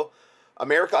 Orlando,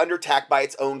 America under attack by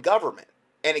its own government.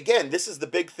 And again, this is the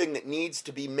big thing that needs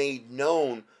to be made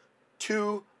known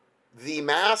to the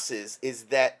masses, is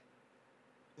that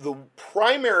the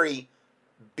primary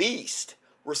beast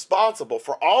responsible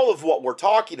for all of what we're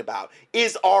talking about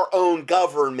is our own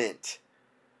government.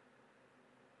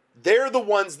 They're the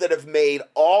ones that have made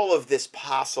all of this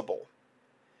possible.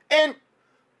 And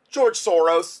George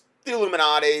Soros, the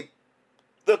Illuminati,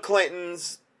 the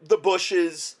Clintons, the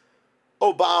Bushes,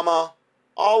 Obama,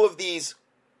 all of these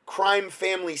crime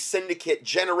family syndicate,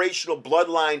 generational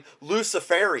bloodline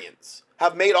Luciferians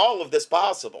have made all of this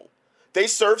possible. They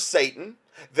serve Satan.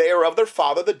 They are of their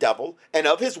father the devil, and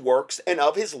of his works and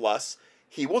of his lusts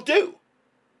he will do.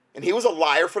 And he was a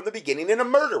liar from the beginning and a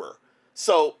murderer.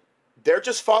 So they're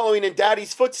just following in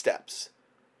daddy's footsteps.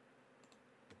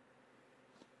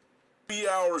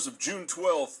 Hours of June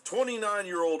 12th,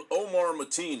 29-year-old Omar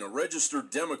Mateen, a registered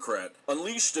Democrat,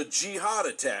 unleashed a jihad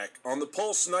attack on the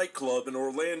Pulse nightclub in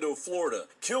Orlando, Florida,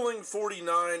 killing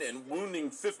 49 and wounding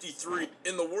 53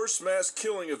 in the worst mass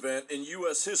killing event in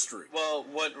U.S. history. Well,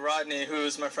 what Rodney, who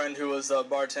is my friend who was a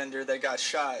bartender that got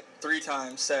shot 3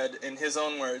 times, said in his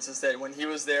own words is that when he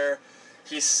was there,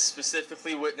 he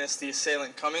specifically witnessed the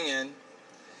assailant coming in.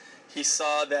 He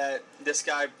saw that this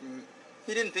guy...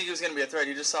 He didn't think he was going to be a threat.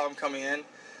 He just saw him coming in.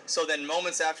 So then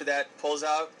moments after that, pulls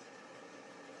out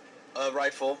a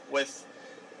rifle with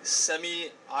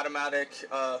semi-automatic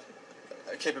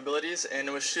capabilities, and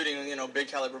it was shooting, big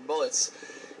caliber bullets.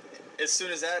 As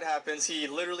soon as that happens, he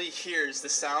literally hears the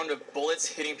sound of bullets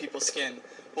hitting people's skin,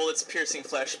 bullets piercing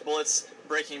flesh, bullets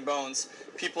breaking bones,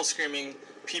 people screaming,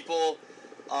 people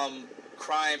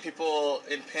crying, people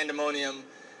in pandemonium.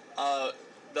 The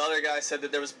other guy said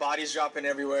that there was bodies dropping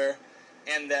everywhere.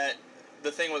 And that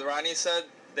the thing with Rodney said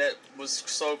that was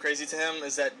so crazy to him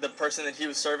is that the person that he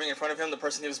was serving in front of him, the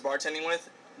person he was bartending with,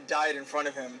 died in front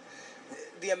of him.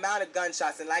 The amount of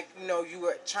gunshots, and you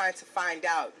were trying to find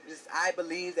out, I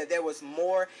believe that there was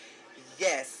more,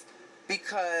 yes,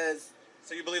 because...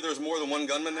 So you believe there was more than one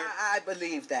gunman there? I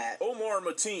believe that. Omar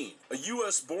Mateen, a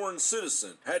U.S.-born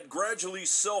citizen, had gradually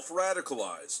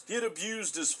self-radicalized. He had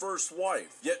abused his first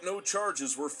wife, yet no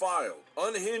charges were filed.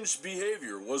 Unhinged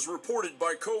behavior was reported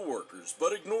by co-workers,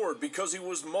 but ignored because he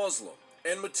was Muslim.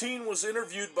 And Mateen was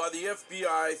interviewed by the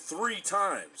FBI 3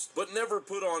 times, but never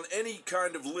put on any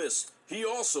kind of list. He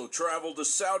also traveled to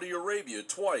Saudi Arabia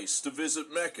twice to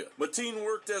visit Mecca. Mateen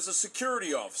worked as a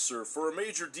security officer for a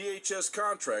major DHS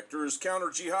contractor as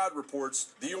Counter-Jihad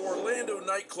reports. The Orlando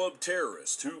nightclub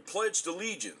terrorist who pledged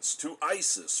allegiance to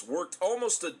ISIS worked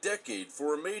almost a decade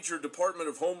for a major Department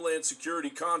of Homeland Security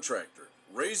contractor,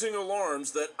 raising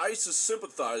alarms that ISIS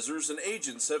sympathizers and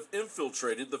agents have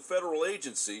infiltrated the federal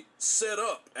agency set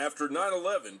up after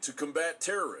 9/11 to combat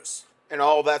terrorists. And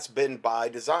all that's been by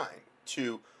design,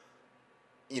 to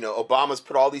Obama's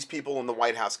put all these people in the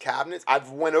White House cabinets.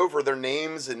 I've went over their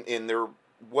names and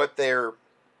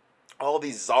all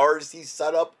these czars he's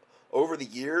set up over the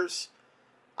years.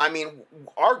 I mean,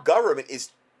 our government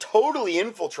is totally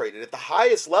infiltrated at the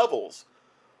highest levels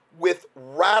with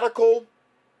radical,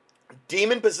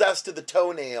 demon-possessed to the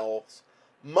toenails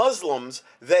Muslims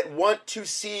that want to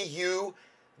see you,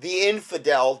 the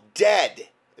infidel, dead.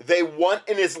 They want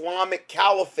an Islamic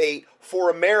caliphate for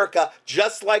America,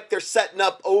 just like they're setting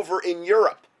up over in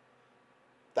Europe.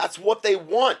 That's what they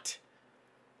want.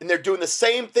 And they're doing the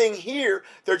same thing here.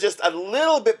 They're just a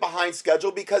little bit behind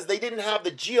schedule because they didn't have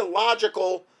the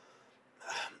geographical,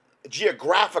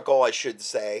 I should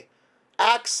say,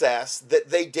 access that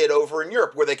they did over in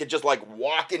Europe, where they could just like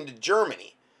walk into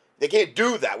Germany. They can't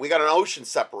do that. We got an ocean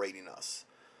separating us.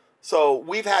 So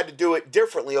we've had to do it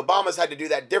differently. Obama's had to do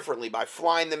that differently by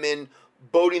flying them in,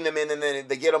 boating them in, and then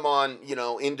they get them on,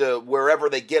 into wherever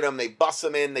they get them. They bus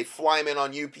them in. They fly them in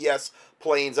on UPS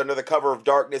planes under the cover of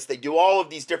darkness. They do all of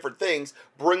these different things,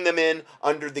 bring them in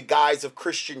under the guise of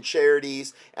Christian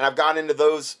charities. And I've gone into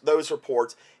those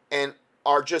reports and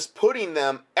are just putting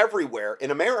them everywhere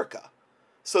in America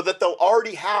so that they'll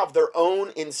already have their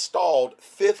own installed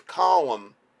fifth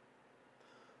column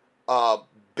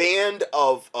band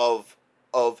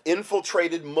of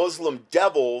infiltrated Muslim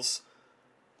devils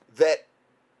that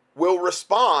will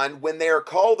respond when they are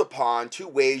called upon to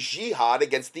wage jihad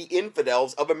against the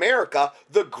infidels of America,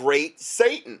 the great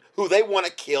Satan, who they want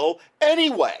to kill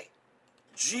anyway.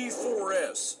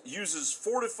 G4S uses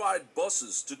fortified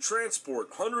buses to transport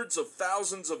hundreds of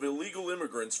thousands of illegal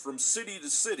immigrants from city to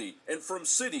city and from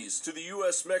cities to the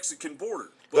U.S.-Mexican border.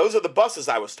 Those are the buses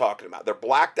I was talking about. They're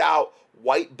blacked out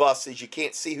white buses. You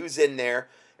can't see who's in there,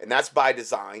 and that's by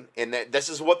design, and this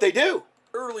is what they do.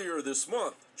 Earlier this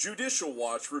month, Judicial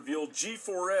Watch revealed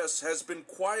G4S has been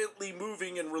quietly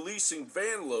moving and releasing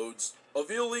van loads of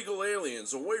illegal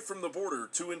aliens away from the border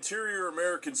to interior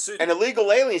American cities. And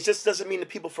illegal aliens just doesn't mean the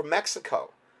people from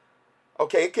Mexico.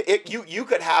 Okay, you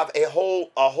could have a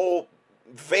whole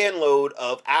van load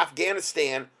of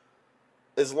Afghanistan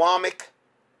Islamic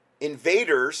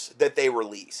invaders that they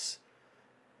release.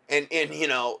 And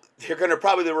they're going to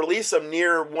probably release them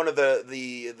near one of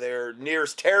their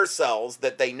nearest terror cells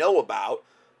that they know about,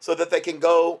 so that they can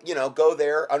go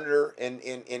there under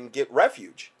and get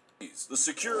refuge. The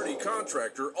security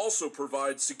contractor also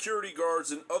provides security guards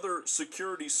and other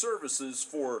security services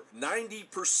for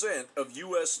 90% of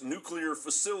U.S. nuclear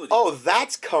facilities. Oh,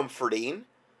 that's comforting.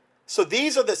 So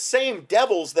these are the same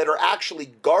devils that are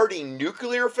actually guarding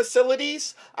nuclear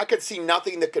facilities? I could see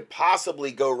nothing that could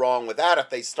possibly go wrong with that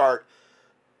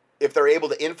if they're able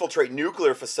to infiltrate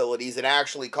nuclear facilities and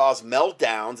actually cause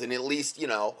meltdowns, and at least,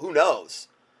 who knows?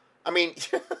 I mean,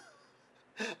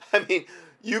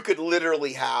 you could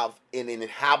literally have an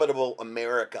inhabitable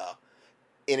America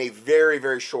in a very,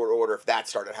 very short order if that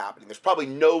started happening. There's probably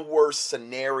no worse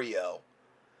scenario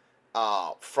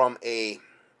from a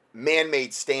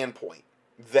man-made standpoint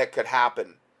that could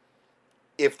happen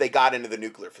if they got into the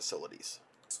nuclear facilities.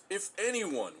 If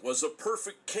anyone was a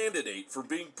perfect candidate for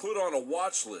being put on a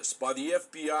watch list by the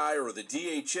FBI or the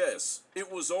DHS, it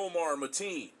was Omar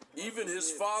Mateen. Even his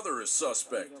father is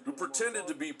suspect, who pretended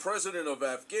to be president of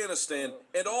Afghanistan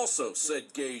and also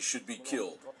said gays should be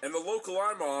killed. And the local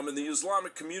imam in the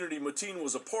Islamic community Mateen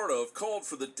was a part of called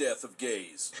for the death of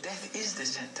gays. Death is the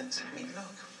sentence. I mean, look.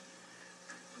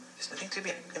 There's nothing to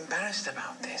be embarrassed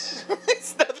about this.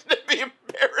 It's nothing to be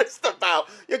embarrassed about.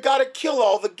 You gotta kill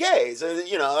all the gays.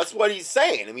 That's what he's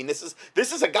saying. I mean, this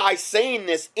is a guy saying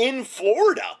this in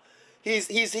Florida.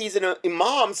 He's an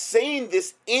imam saying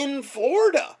this in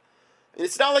Florida. And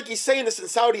it's not like he's saying this in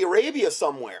Saudi Arabia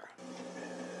somewhere.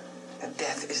 And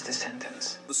death is the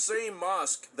sentence. The same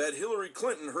mosque that Hillary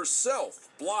Clinton herself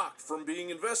blocked from being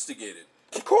investigated.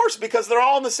 Of course, because they're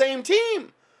all on the same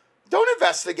team. Don't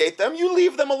investigate them. You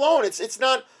leave them alone. It's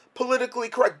not politically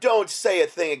correct. Don't say a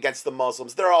thing against the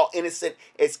Muslims. They're all innocent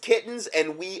as kittens,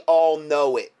 and we all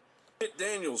know it.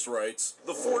 Daniels writes,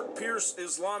 the Fort Pierce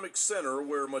Islamic Center,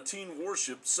 where Mateen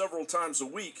worshipped several times a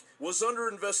week, was under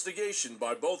investigation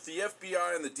by both the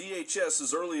FBI and the DHS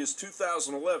as early as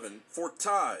 2011 for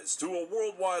ties to a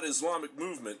worldwide Islamic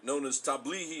movement known as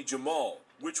Tablighi Jamal,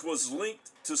 which was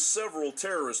linked to several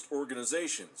terrorist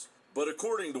organizations. But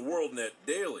according to WorldNet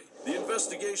Daily, the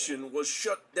investigation was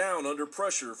shut down under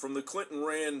pressure from the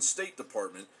Clinton-ran State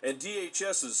Department and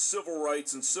DHS's Civil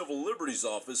Rights and Civil Liberties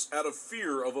Office out of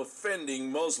fear of offending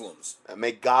Muslims.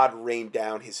 May God rain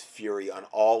down his fury on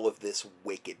all of this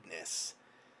wickedness.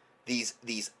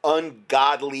 These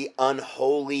ungodly,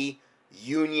 unholy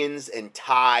unions and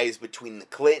ties between the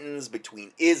Clintons,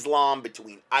 between Islam,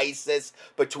 between ISIS,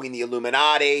 between the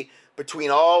Illuminati,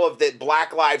 between all of the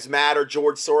Black Lives Matter,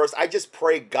 George Soros. I just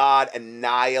pray God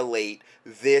annihilate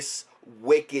this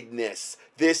wickedness.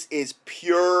 This is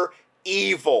pure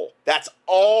evil. That's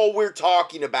all we're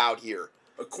talking about here.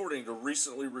 According to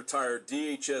recently retired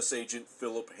DHS agent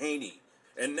Philip Haney.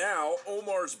 And now,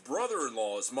 Omar's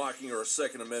brother-in-law is mocking our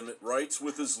Second Amendment rights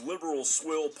with his liberal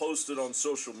swill posted on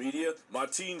social media.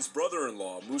 Mateen's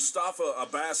brother-in-law, Mustafa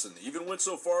Abbasin, even went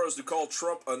so far as to call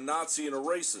Trump a Nazi and a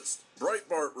racist.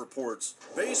 Breitbart reports,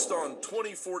 based on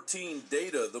 2014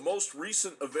 data, the most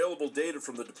recent available data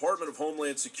from the Department of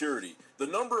Homeland Security, the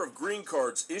number of green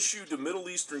cards issued to Middle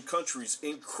Eastern countries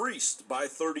increased by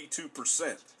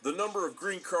 32%. The number of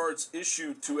green cards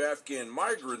issued to Afghan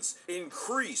migrants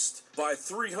increased by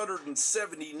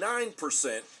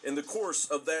 379% in the course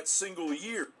of that single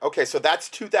year. Okay, so that's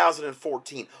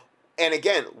 2014. And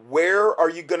again, where are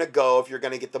you going to go if you're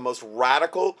going to get the most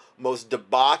radical, most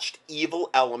debauched, evil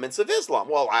elements of Islam?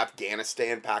 Well,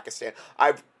 Afghanistan, Pakistan.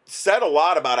 I've said a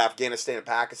lot about Afghanistan and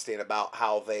Pakistan, about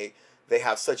how they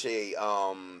have such a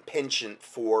penchant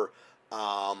for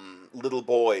little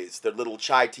boys, the little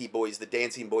chai tea boys, the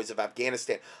dancing boys of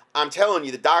Afghanistan. I'm telling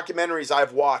you, the documentaries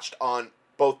I've watched on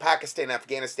both Pakistan and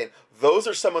Afghanistan, those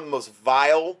are some of the most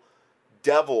vile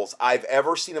devils I've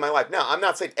ever seen in my life. Now, I'm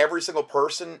not saying every single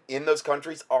person in those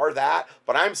countries are that,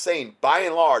 but I'm saying by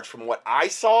and large, from what I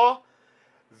saw,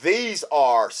 these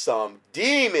are some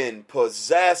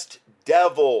demon-possessed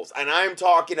devils. And I'm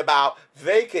talking about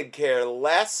they could care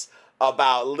less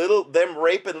about them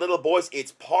raping little boys.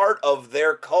 It's part of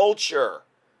their culture.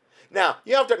 Now,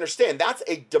 you have to understand, that's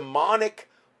a demonic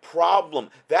problem.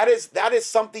 That is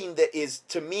something that is,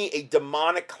 to me, a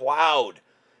demonic cloud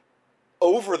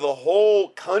over the whole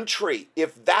country.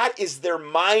 If that is their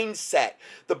mindset,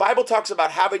 the Bible talks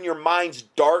about having your minds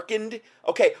darkened.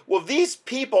 Okay, well, these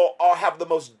people have the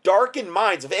most darkened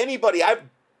minds of anybody I've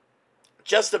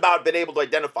just about been able to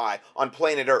identify on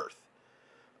planet Earth.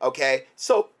 Okay,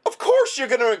 so of course you're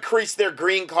going to increase their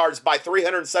green cards by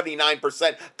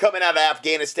 379% coming out of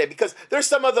Afghanistan, because they're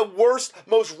some of the worst,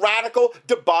 most radical,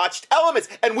 debauched elements,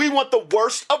 and we want the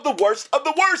worst of the worst of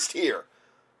the worst here.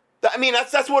 I mean,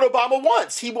 that's what Obama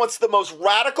wants. He wants the most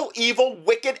radical, evil,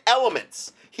 wicked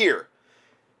elements here.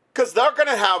 Because they're going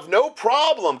to have no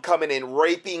problem coming in,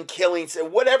 raping, killing,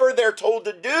 and whatever they're told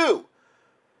to do.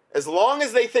 As long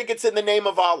as they think it's in the name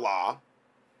of Allah,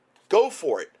 go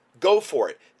for it. Go for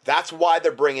it. That's why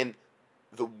they're bringing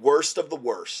the worst of the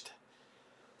worst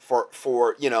for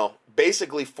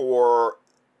basically for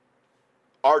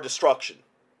our destruction,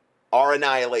 our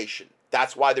annihilation.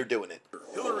 That's why they're doing it.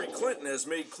 Hillary Clinton has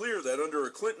made clear that under a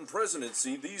Clinton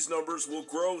presidency, these numbers will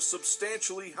grow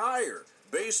substantially higher.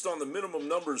 Based on the minimum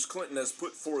numbers Clinton has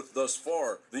put forth thus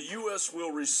far, the U.S.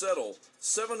 will resettle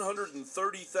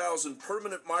 730,000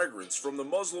 permanent migrants from the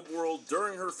Muslim world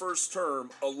during her first term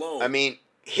alone. I mean,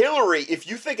 Hillary, if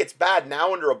you think it's bad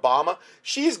now under Obama,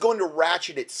 she's going to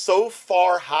ratchet it so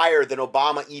far higher than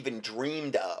Obama even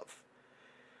dreamed of.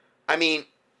 I mean,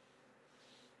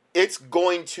 it's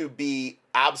going to be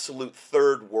absolute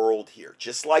third world here,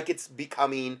 just like it's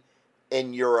becoming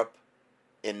in Europe,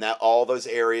 in that all those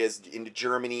areas, into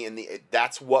Germany, and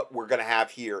that's what we're going to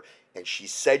have here. And she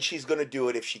said she's going to do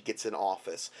it if she gets in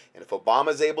office. And if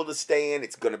Obama's able to stay in,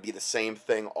 it's going to be the same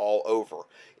thing all over.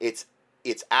 It's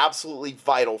absolutely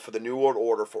vital for the New World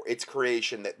Order, for its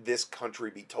creation, that this country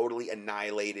be totally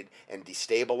annihilated and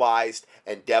destabilized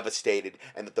and devastated,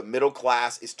 and that the middle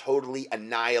class is totally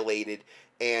annihilated,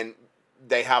 and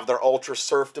they have their ultra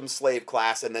serfdom slave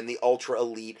class, and then the ultra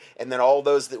elite, and then all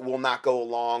those that will not go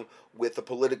along with the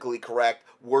politically correct,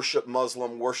 worship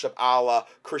Muslim, worship Allah,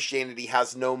 Christianity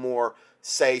has no more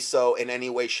say so in any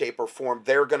way, shape, or form.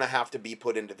 They're going to have to be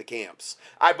put into the camps.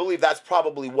 I believe that's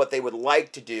probably what they would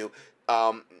like to do.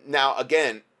 Now,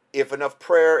 again, if enough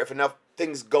prayer, if enough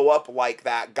things go up like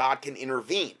that, God can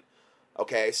intervene.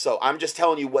 Okay, so I'm just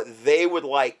telling you what they would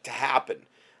like to happen.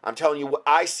 I'm telling you what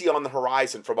I see on the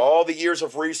horizon from all the years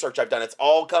of research I've done. It's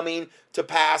all coming to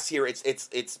pass here.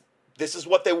 This is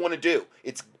what they want to do.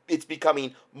 It's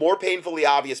becoming more painfully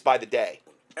obvious by the day.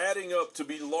 Adding up to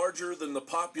be larger than the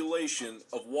population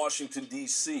of Washington,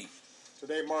 D.C.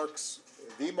 Today marks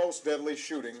the most deadly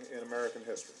shooting in American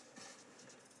history.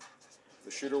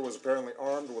 The shooter was apparently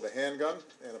armed with a handgun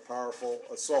and a powerful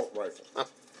assault rifle.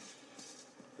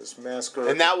 This massacre...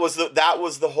 And that was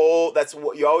the whole... That's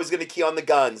what you're always going to key on, the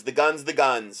guns. The guns.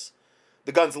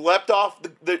 The guns leapt off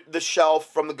the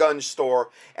shelf from the gun store,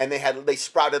 and they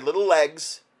sprouted little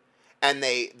legs, and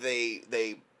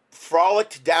they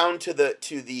frolicked down to the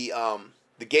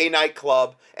the gay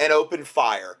nightclub, and opened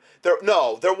fire.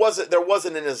 There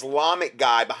wasn't an Islamic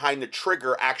guy behind the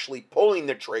trigger actually pulling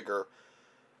the trigger,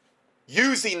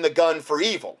 using the gun for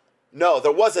evil. No,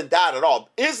 there wasn't that at all.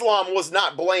 Islam was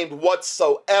not blamed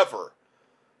whatsoever.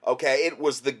 Okay, it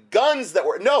was the guns that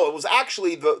were... No, it was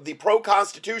actually the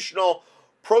pro-constitutional,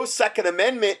 pro-Second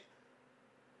Amendment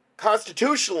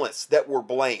constitutionalists that were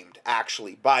blamed,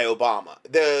 actually, by Obama.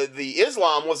 The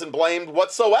Islam wasn't blamed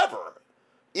whatsoever,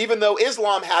 even though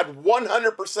Islam had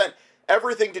 100%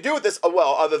 everything to do with this.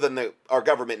 Well, other than our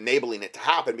government enabling it to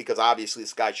happen, because obviously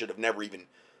this guy should have never even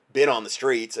been on the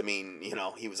streets. I mean,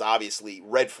 he was obviously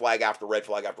red flag after red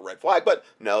flag after red flag, but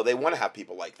no, they want to have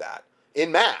people like that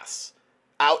in mass,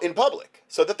 out in public,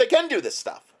 so that they can do this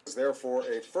stuff. It's therefore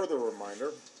a further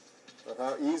reminder of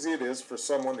how easy it is for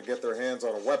someone to get their hands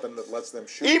on a weapon that lets them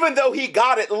shoot. Even though he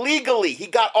got it legally. He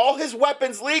got all his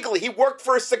weapons legally. He worked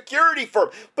for a security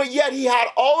firm. But yet he had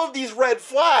all of these red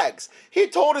flags. He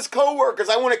told his coworkers,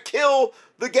 I want to kill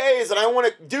the gays, and I want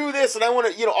to do this, and I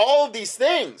want to, all of these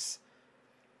things.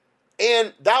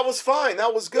 And that was fine.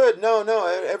 That was good. No,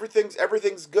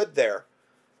 everything's good there.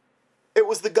 It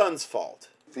was the gun's fault.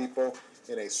 People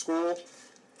in a school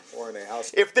or in a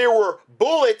house. If there were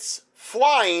bullets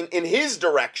flying in his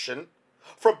direction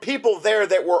from people there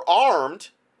that were armed,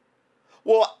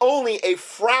 well, only a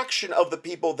fraction of the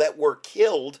people that were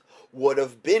killed would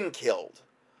have been killed.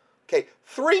 Okay,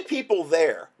 3 people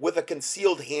there with a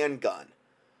concealed handgun.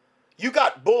 You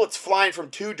got bullets flying from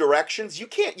 2 directions. You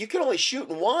can only shoot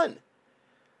in one.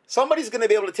 Somebody's going to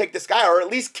be able to take this guy, or at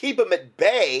least keep him at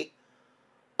bay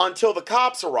until the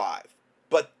cops arrive.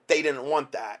 But they didn't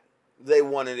want that. They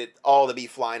wanted it all to be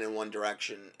flying in one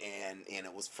direction, and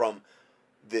it was from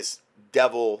this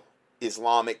devil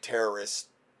Islamic terrorist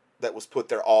that was put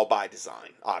there all by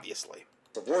design, obviously.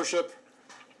 Of worship,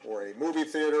 or a movie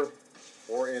theater,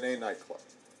 or in a nightclub.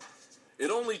 It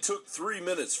only took 3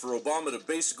 minutes for Obama to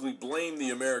basically blame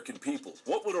the American people.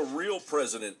 What would a real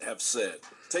president have said?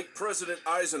 Take President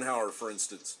Eisenhower, for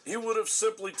instance. He would have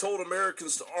simply told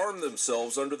Americans to arm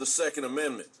themselves under the Second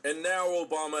Amendment. And now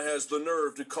Obama has the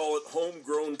nerve to call it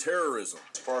homegrown terrorism.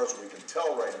 As far as we can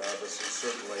tell right now, this is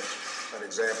certainly an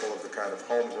example of the kind of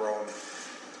homegrown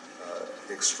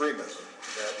extremism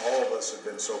that all of us have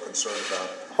been so concerned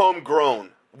about. Homegrown,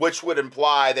 which would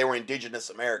imply they were indigenous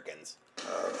Americans.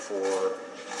 For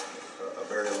a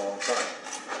very long time.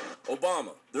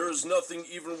 Obama, there is nothing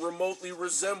even remotely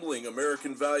resembling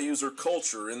American values or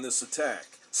culture in this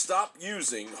attack. Stop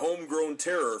using homegrown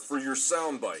terror for your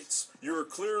sound bites. You are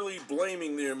clearly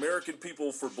blaming the American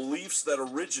people for beliefs that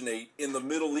originate in the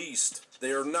Middle East.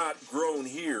 They are not grown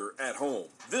here at home.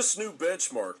 This new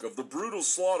benchmark of the brutal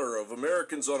slaughter of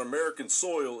Americans on American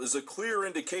soil is a clear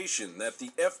indication that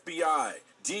the FBI,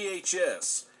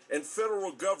 DHS, and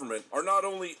federal government are not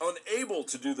only unable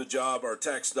to do the job our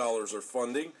tax dollars are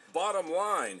funding, bottom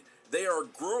line, they are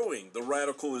growing the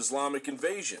radical Islamic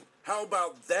invasion. How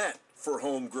about that for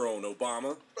homegrown,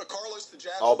 Obama? Carlos the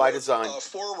Jackal all by design.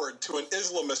 Forward to an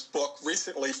Islamist book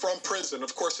recently from prison.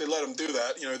 Of course, they let him do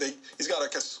that. He's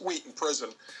got a suite in prison.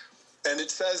 And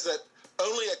it says that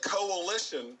only a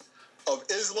coalition of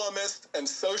Islamist and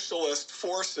socialist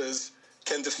forces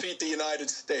can defeat the United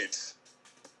States.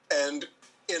 And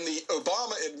in the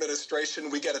Obama administration,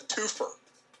 we get a twofer.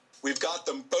 We've got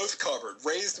them both covered.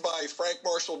 Raised by Frank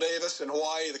Marshall Davis in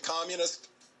Hawaii, the communist,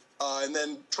 and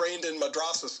then trained in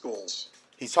madrasa schools.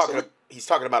 He's talking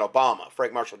about Obama.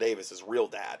 Frank Marshall Davis is real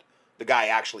dad. The guy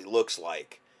actually looks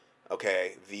like,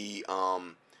 the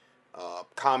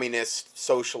communist,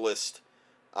 socialist.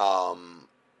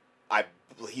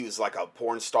 He was like a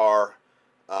porn star,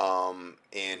 and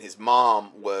his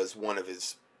mom was one of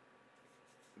his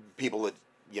people that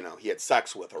he had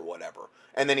sex with or whatever.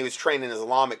 And then he was trained in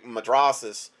Islamic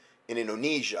madrasas in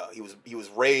Indonesia. He was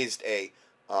raised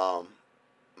under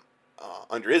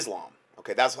Islam.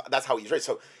 Okay, that's how he's raised.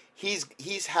 So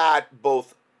he's had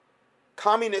both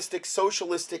communistic,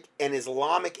 socialistic, and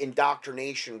Islamic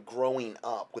indoctrination growing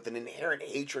up with an inherent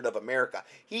hatred of America.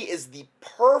 He is the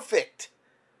perfect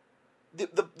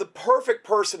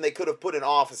person they could have put in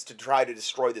office to try to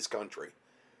destroy this country.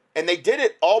 And they did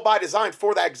it all by design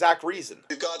for that exact reason.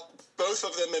 We've got both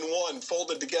of them in one,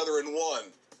 folded together in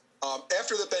one.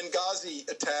 After the Benghazi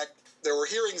attack, there were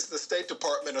hearings at the State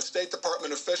Department. A State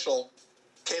Department official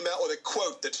came out with a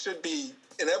quote that should be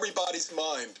in everybody's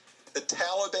mind. The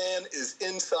Taliban is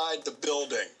inside the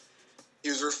building. He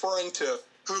was referring to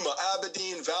Huma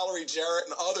Abedin, Valerie Jarrett,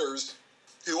 and others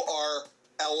who are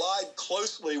allied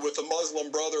closely with the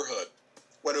Muslim Brotherhood.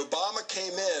 When Obama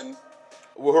came in,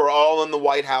 we're all in the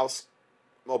White House,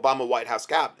 Obama White House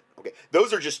cabinet. Okay,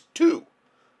 those are just 2.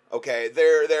 Okay,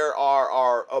 there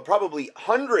are probably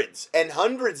hundreds and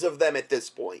hundreds of them at this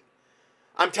point.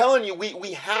 I'm telling you,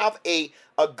 we have a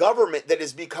government that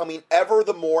is becoming ever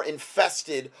the more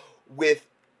infested with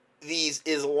these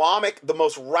the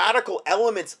most radical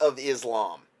elements of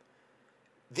Islam.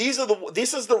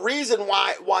 This is the reason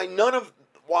why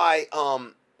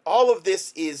all of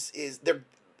this is there.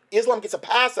 Islam gets a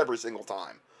pass every single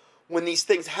time when these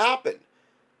things happen,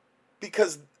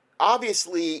 because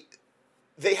obviously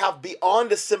they have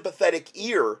beyond a sympathetic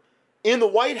ear in the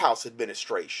White House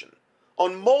administration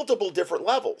on multiple different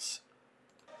levels.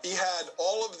 He had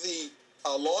all of the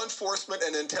law enforcement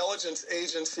and intelligence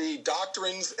agency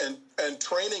doctrines and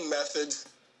training methods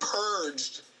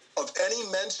purged of any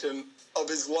mention of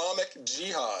Islamic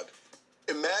jihad.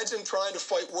 Imagine trying to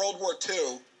fight World War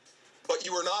II, but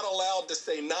you were not allowed to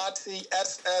say Nazi,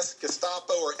 SS,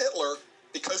 Gestapo, or Hitler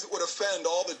because it would offend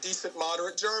all the decent,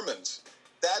 moderate Germans.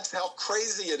 That's how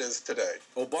crazy it is today.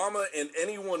 Obama and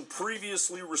anyone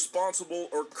previously responsible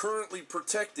or currently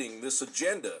protecting this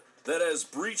agenda that has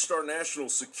breached our national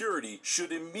security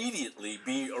should immediately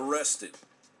be arrested.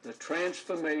 The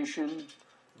transformation.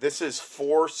 This is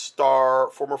former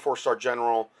four-star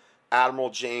General Admiral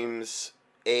James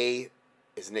A.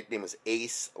 His nickname was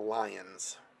Ace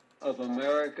Lyons. Of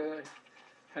America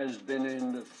has been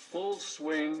in the full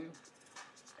swing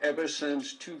ever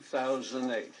since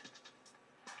 2008.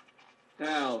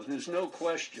 Now, there's no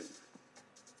question,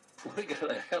 we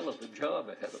got a hell of a job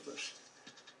ahead of us.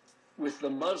 With the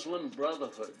Muslim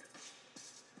Brotherhood,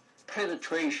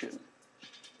 penetration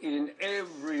in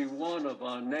every one of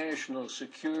our national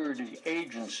security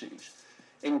agencies,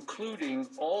 including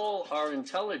all our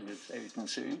intelligence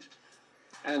agencies,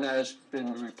 and as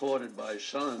been reported by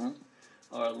Sun,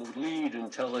 our lead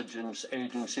intelligence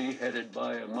agency headed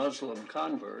by a Muslim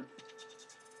convert,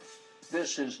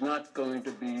 this is not going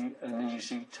to be an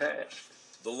easy task.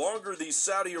 The longer these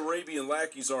Saudi Arabian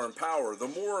lackeys are in power, the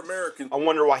more Americans... I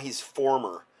wonder why he's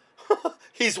former.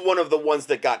 He's one of the ones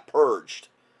that got purged,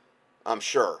 I'm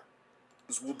sure.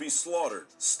 ...will be slaughtered.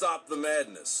 Stop the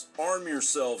madness. Arm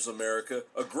yourselves, America.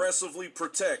 Aggressively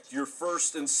protect your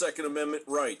First and Second Amendment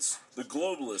rights. The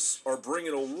globalists are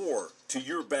bringing a war to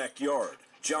your backyard.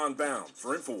 John Bound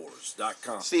for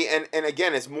Infowars.com. See, and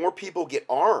again, as more people get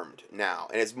armed now,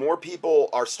 and as more people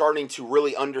are starting to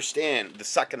really understand the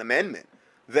Second Amendment,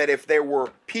 that if there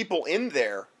were people in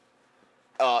there,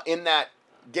 in that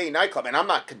gay nightclub, and I'm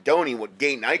not condoning what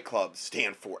gay nightclubs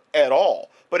stand for at all,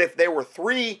 but if there were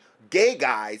 3 gay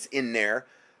guys in there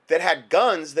that had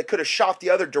guns that could have shot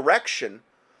the other direction,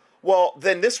 well,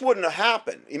 then this wouldn't have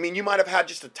happened. I mean, you might have had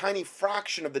just a tiny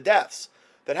fraction of the deaths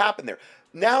that happened there.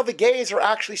 Now the gays are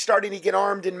actually starting to get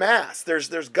armed en masse. There's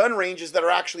gun ranges that are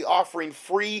actually offering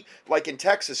free, like in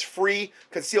Texas, free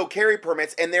concealed carry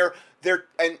permits, and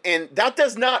and that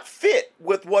does not fit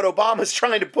with what Obama's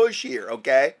trying to push here,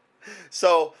 okay?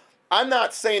 So I'm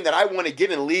not saying that I want to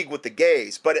get in league with the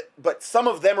gays, but some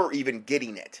of them are even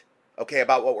getting it, okay,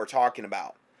 about what we're talking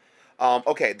about.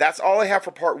 Okay, that's all I have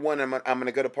for part 1. I'm going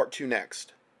to go to part 2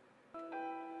 next.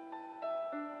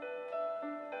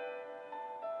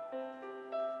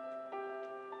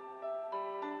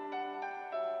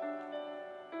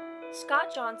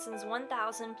 Scott Johnson's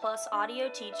 1,000 plus audio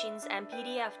teachings and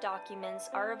PDF documents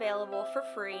are available for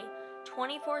free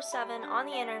 24/7 on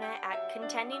the internet at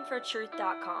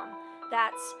contendingfortruth.com.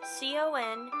 That's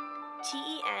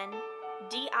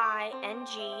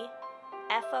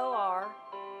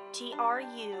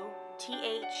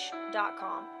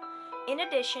contendingfortruth.com. In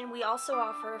addition, we also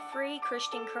offer a free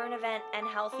Christian current event and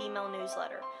health email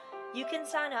newsletter. You can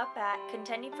sign up at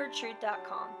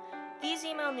contendingfortruth.com. These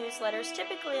email newsletters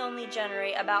typically only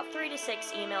generate about 3 to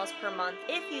 6 emails per month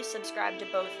if you subscribe to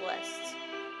both lists.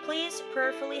 Please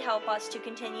prayerfully help us to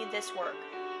continue this work.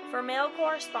 For mail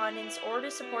correspondence or to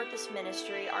support this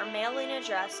ministry, our mailing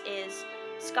address is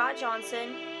Scott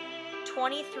Johnson,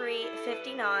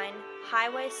 2359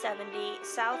 Highway 70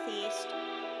 Southeast,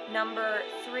 number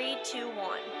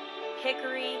 321,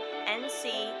 Hickory,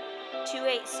 NC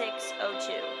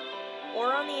 28602.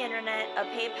 Or on the internet, a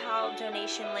PayPal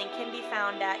donation link can be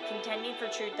found at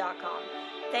contendingfortruth.com.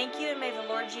 Thank you, and may the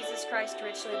Lord Jesus Christ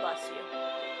richly bless you.